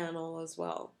as a panel as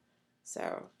well.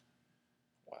 So,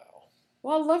 Wow.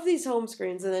 well, I love these home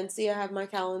screens. And then see, I have my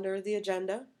calendar. The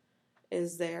agenda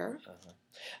is there.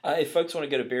 If folks want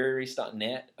to go to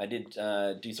barryreese.net, I did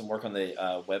do some work on the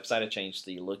website. I changed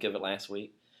the look of it last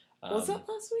week. Was that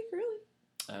last week, really?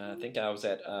 I think I was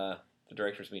at the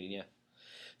director's meeting, yeah.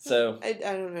 So I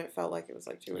don't know. It felt like it was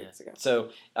like 2 weeks ago. So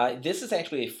this is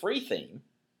actually a free theme.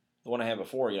 The one I had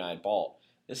before, I had bought.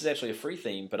 This is actually a free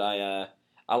theme, but I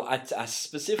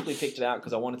specifically picked it out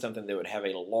because I wanted something that would have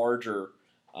a larger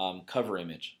cover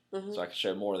image, Mm-hmm. so I could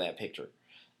show more of that picture.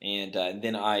 And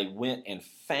then I went and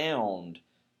found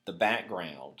the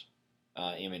background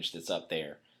image that's up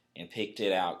there and picked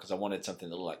it out because I wanted something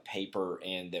that looked like paper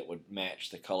and that would match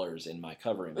the colors in my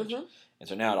cover image. Mm-hmm. And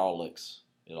so now it all looks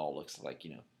like,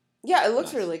 Yeah, it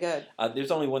looks Nice. really good.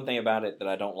 there's only one thing about it that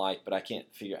I don't like, but I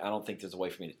don't think there's a way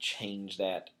for me to change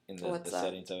that in the What's that?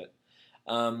 settings of it.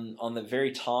 On the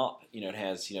very top, it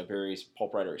has, Barry's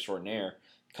Pulp Writer Extraordinaire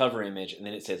cover image, and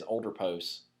then it says older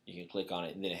posts. You can click on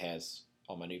it, and then it has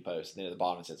all my new posts. And then at the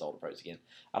bottom it says older posts again.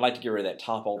 I'd like to get rid of that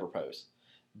top older post,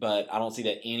 but I don't see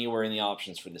that anywhere in the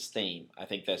options for this theme. I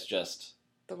think that's just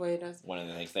The way it does. one of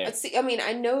the things there. See, I mean,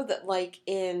 I know that like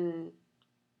in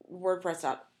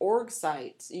WordPress.org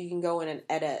sites, you can go in and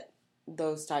edit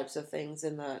those types of things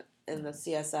in the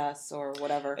CSS or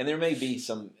whatever. And there may be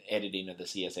some editing of the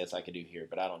CSS I could do here,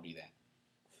 but I don't do that.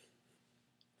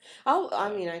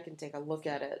 I can take a look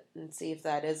at it and see if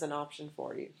that is an option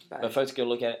for you. But folks, go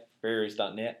look at it,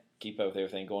 barryreese.net. Keep up with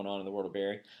everything going on in the world of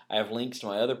Barry. I have links to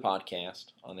my other podcast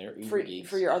on there, Uber Geeks.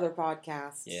 for your other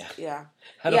podcasts. Yeah. Yeah.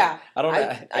 I don't, Yeah. I don't. I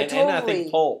and I totally-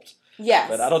 think Pulped, Yes.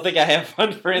 but I don't think I have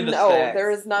one for in the No, stacks.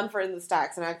 there is none for in the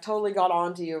stacks, and I totally got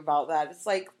on to you about that. It's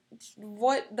like,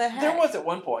 what the heck? There was at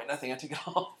one point, and I think I took it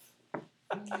off.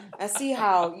 I see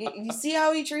how you see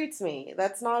how he treats me.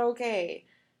 That's not okay.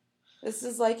 This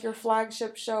is like your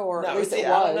flagship show, or at least see, it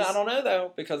was. I don't know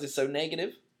though, because it's so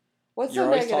negative. What's You're so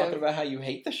always negative? talking about how you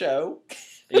hate the show.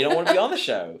 And you don't want to be on the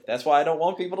show. That's why I don't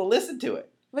want people to listen to it.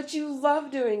 But you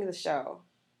love doing the show.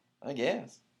 I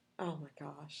guess. Oh my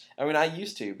gosh. I mean, I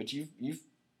used to, but you've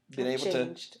been I've able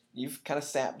changed. to. You've kind of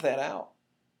sapped that out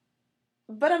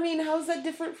But I mean, how's that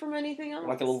different from anything else?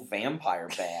 like a little vampire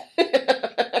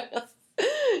bat.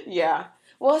 Yeah.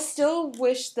 Well, I still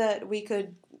wish that we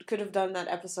could have done that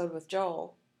episode with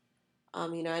Joel. I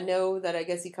know that I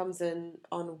guess he comes in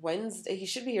on Wednesday. He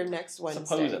should be here next Wednesday.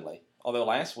 Supposedly. Although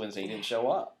last Wednesday he didn't show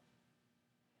up.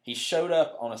 He showed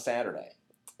up on a Saturday.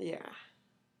 Yeah.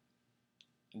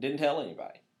 And didn't tell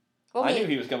anybody. Well, I knew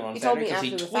he was coming on he told Saturday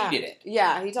me because after he the fact. tweeted it.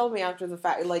 Yeah, he told me after the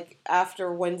fact, like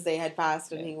after Wednesday had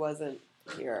passed and Yeah. he wasn't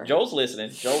here. Joel's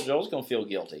listening. Joel's gonna feel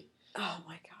guilty Oh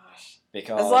my gosh.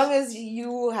 because As long as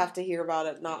you have to hear about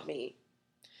it, not me.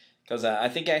 because I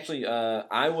think actually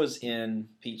I was in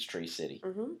Peachtree City.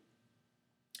 Hmm.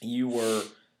 You were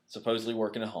supposedly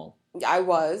working at home. I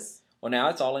was. Well, now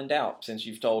it's all in doubt since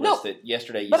you've told No, us that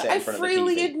yesterday you But sat I in front of the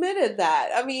freely TV. admitted that.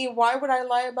 I mean, why would I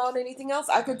lie about anything else?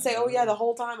 I could say, oh yeah, the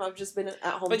whole time I've just been at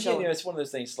home But chilling. it's one of those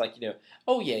things like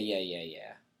oh yeah.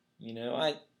 You know,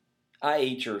 I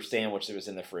ate your sandwich that was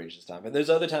in the fridge this time, but those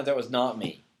other times that was not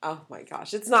me, Oh my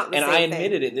gosh, it's not the and same I thing.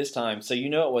 admitted it this time, so you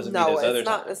know it wasn't me No, those other it's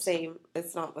not times. the same.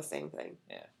 It's not the same thing.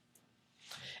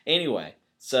 Anyway,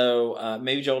 so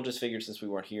maybe Joel just figured since we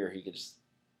weren't here, he could just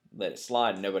let it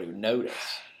slide and nobody would notice.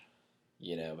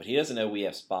 But he doesn't know we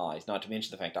have spies. Not to mention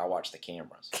the fact I watch the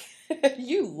cameras.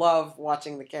 You love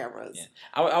watching the cameras. Yeah.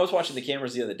 I was watching the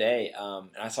cameras the other day, and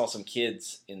I saw some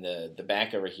kids in the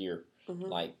back over here, Mhm.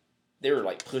 like they were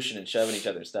like pushing and shoving each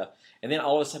other's stuff. And then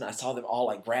all of a sudden, I saw them all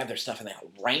like grab their stuff and they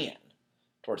ran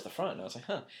towards the front. And I was like,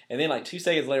 huh. And then like 2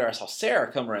 seconds later, I saw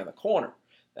Sarah come around the corner.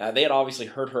 They had obviously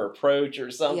heard her approach or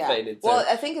something. Yeah. And so Well,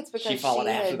 I think it's because she followed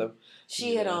after had, them.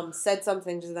 She had said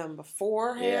something to them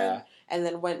beforehand, Yeah. and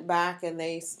then went back and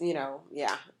they, yeah.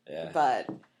 Yeah. But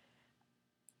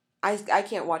I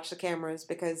can't watch the cameras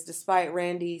because despite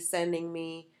Randy sending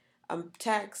me a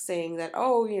text saying that,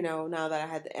 now that I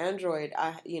had the Android,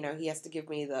 he has to give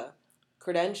me the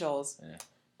credentials. Yeah.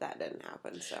 That didn't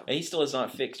happen. So And he still has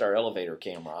not fixed our elevator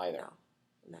camera either.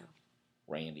 no.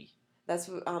 Randy. That's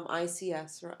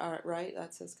ICS, right?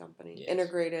 That's his company. Yes.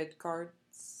 Integrated Card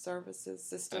Services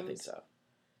Systems. I think so.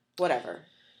 Whatever.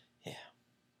 Yeah.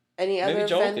 Any Maybe other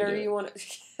Joel can vendor do it. you want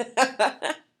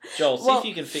to... Joel, see Well- if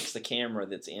you can fix the camera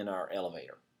that's in our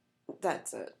elevator.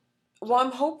 That's it. Well,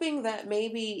 I'm hoping that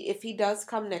maybe if he does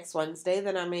come next Wednesday,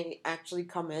 then I may actually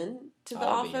come in to the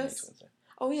I'll be here next office. Wednesday.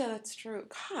 Oh, yeah, that's true.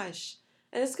 Gosh.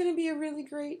 And it's going to be a really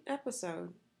great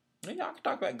episode. Maybe I can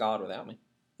talk about God without me.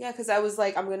 Yeah, because I was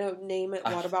like, I'm going to name it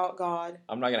What About God?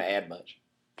 I'm not going to add much.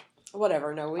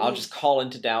 Whatever. No, I'll just call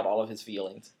into doubt all of his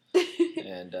feelings.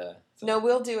 And so. No,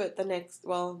 we'll do it the next...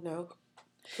 Well, no.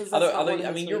 'Cause that's Although, not one of I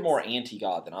his mean, you're weeks. more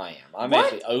anti-God than I am. I'm What?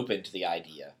 actually open to the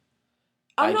idea.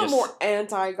 I'm I not just- more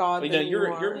anti-God But, than you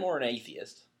are. you're more an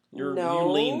atheist. You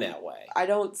No. lean that way. I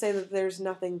don't say that there's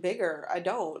nothing bigger. I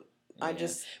don't. I Yeah.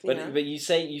 just... But you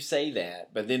say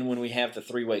that, but then when we have the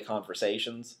three-way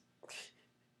conversations,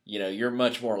 you're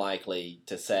much more likely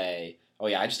to say, "Oh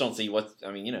yeah, I just don't see what."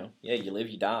 I mean, yeah, you live,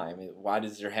 you die. I mean, why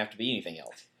does there have to be anything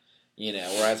else?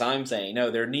 Whereas I'm saying, no,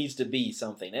 there needs to be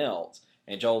something else,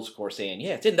 and Joel's of course saying,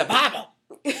 "Yeah, it's in the Bible."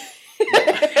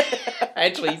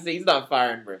 Actually, he's not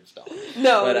fire and brimstone.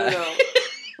 No, But,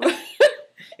 no.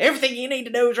 Everything you need to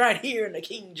know is right here in the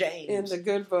King James. In the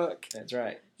good book. That's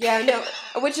right. Yeah, I know.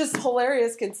 Which is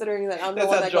hilarious considering that I'm the That's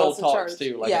one how that Joel goes to talks church.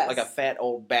 too, like Yes. like a fat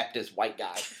old Baptist white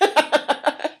guy.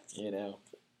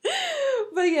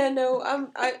 But yeah, no,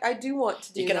 I do want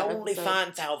to do You can that only episode.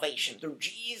 find salvation through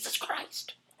Jesus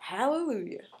Christ.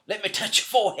 Hallelujah. Let me touch your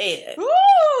forehead. Woo!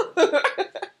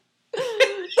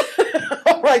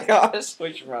 Oh my gosh.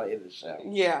 We should probably end the show.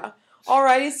 Yeah.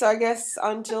 Alrighty, so I guess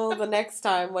until the next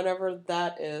time, whenever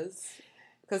that is.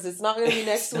 Because it's not going to be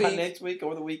next It's not week. next week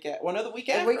or the week after. Well, no, the week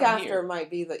The after. week I'm after here. might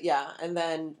be and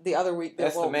then the other week there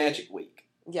That's the won't magic week.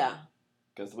 be. Yeah.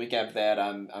 Because the week after that,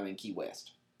 I'm in Key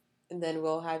West. And then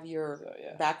we'll have your So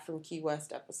yeah, Back from Key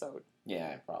West episode.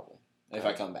 yeah, probably if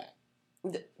I come back.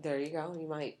 There you go. You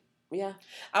might. Yeah.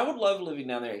 I would love living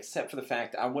down there, except for the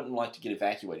fact that I wouldn't like to get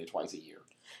evacuated twice a year.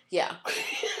 Yeah.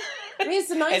 I mean,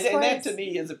 it's a nice and that place. to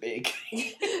me is a big.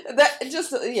 That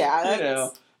just that's,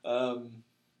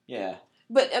 Yeah.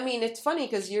 But I mean, it's funny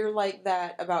because you're like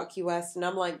that about Key West, and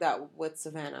I'm like that with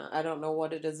Savannah. I don't know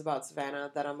what it is about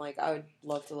Savannah that I'm like I would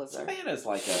love to live there. Savannah's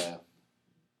like a.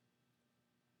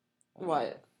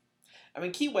 What? I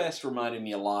mean, Key West reminded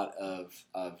me a lot of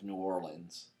New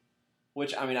Orleans,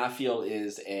 which I mean I feel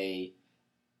is a.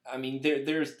 I mean,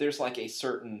 there's like a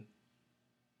certain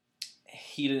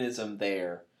hedonism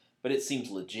there, but it seems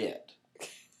legit.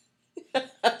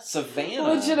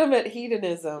 Savannah, Legitimate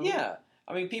hedonism. yeah.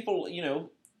 I mean, people,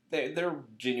 they're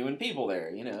genuine people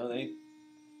there. They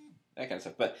that kind of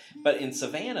stuff. But in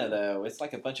Savannah though, it's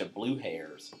like a bunch of blue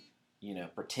hairs,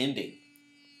 pretending.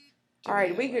 All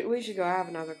right, we should go have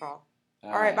another call.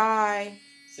 All right, bye.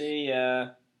 See ya.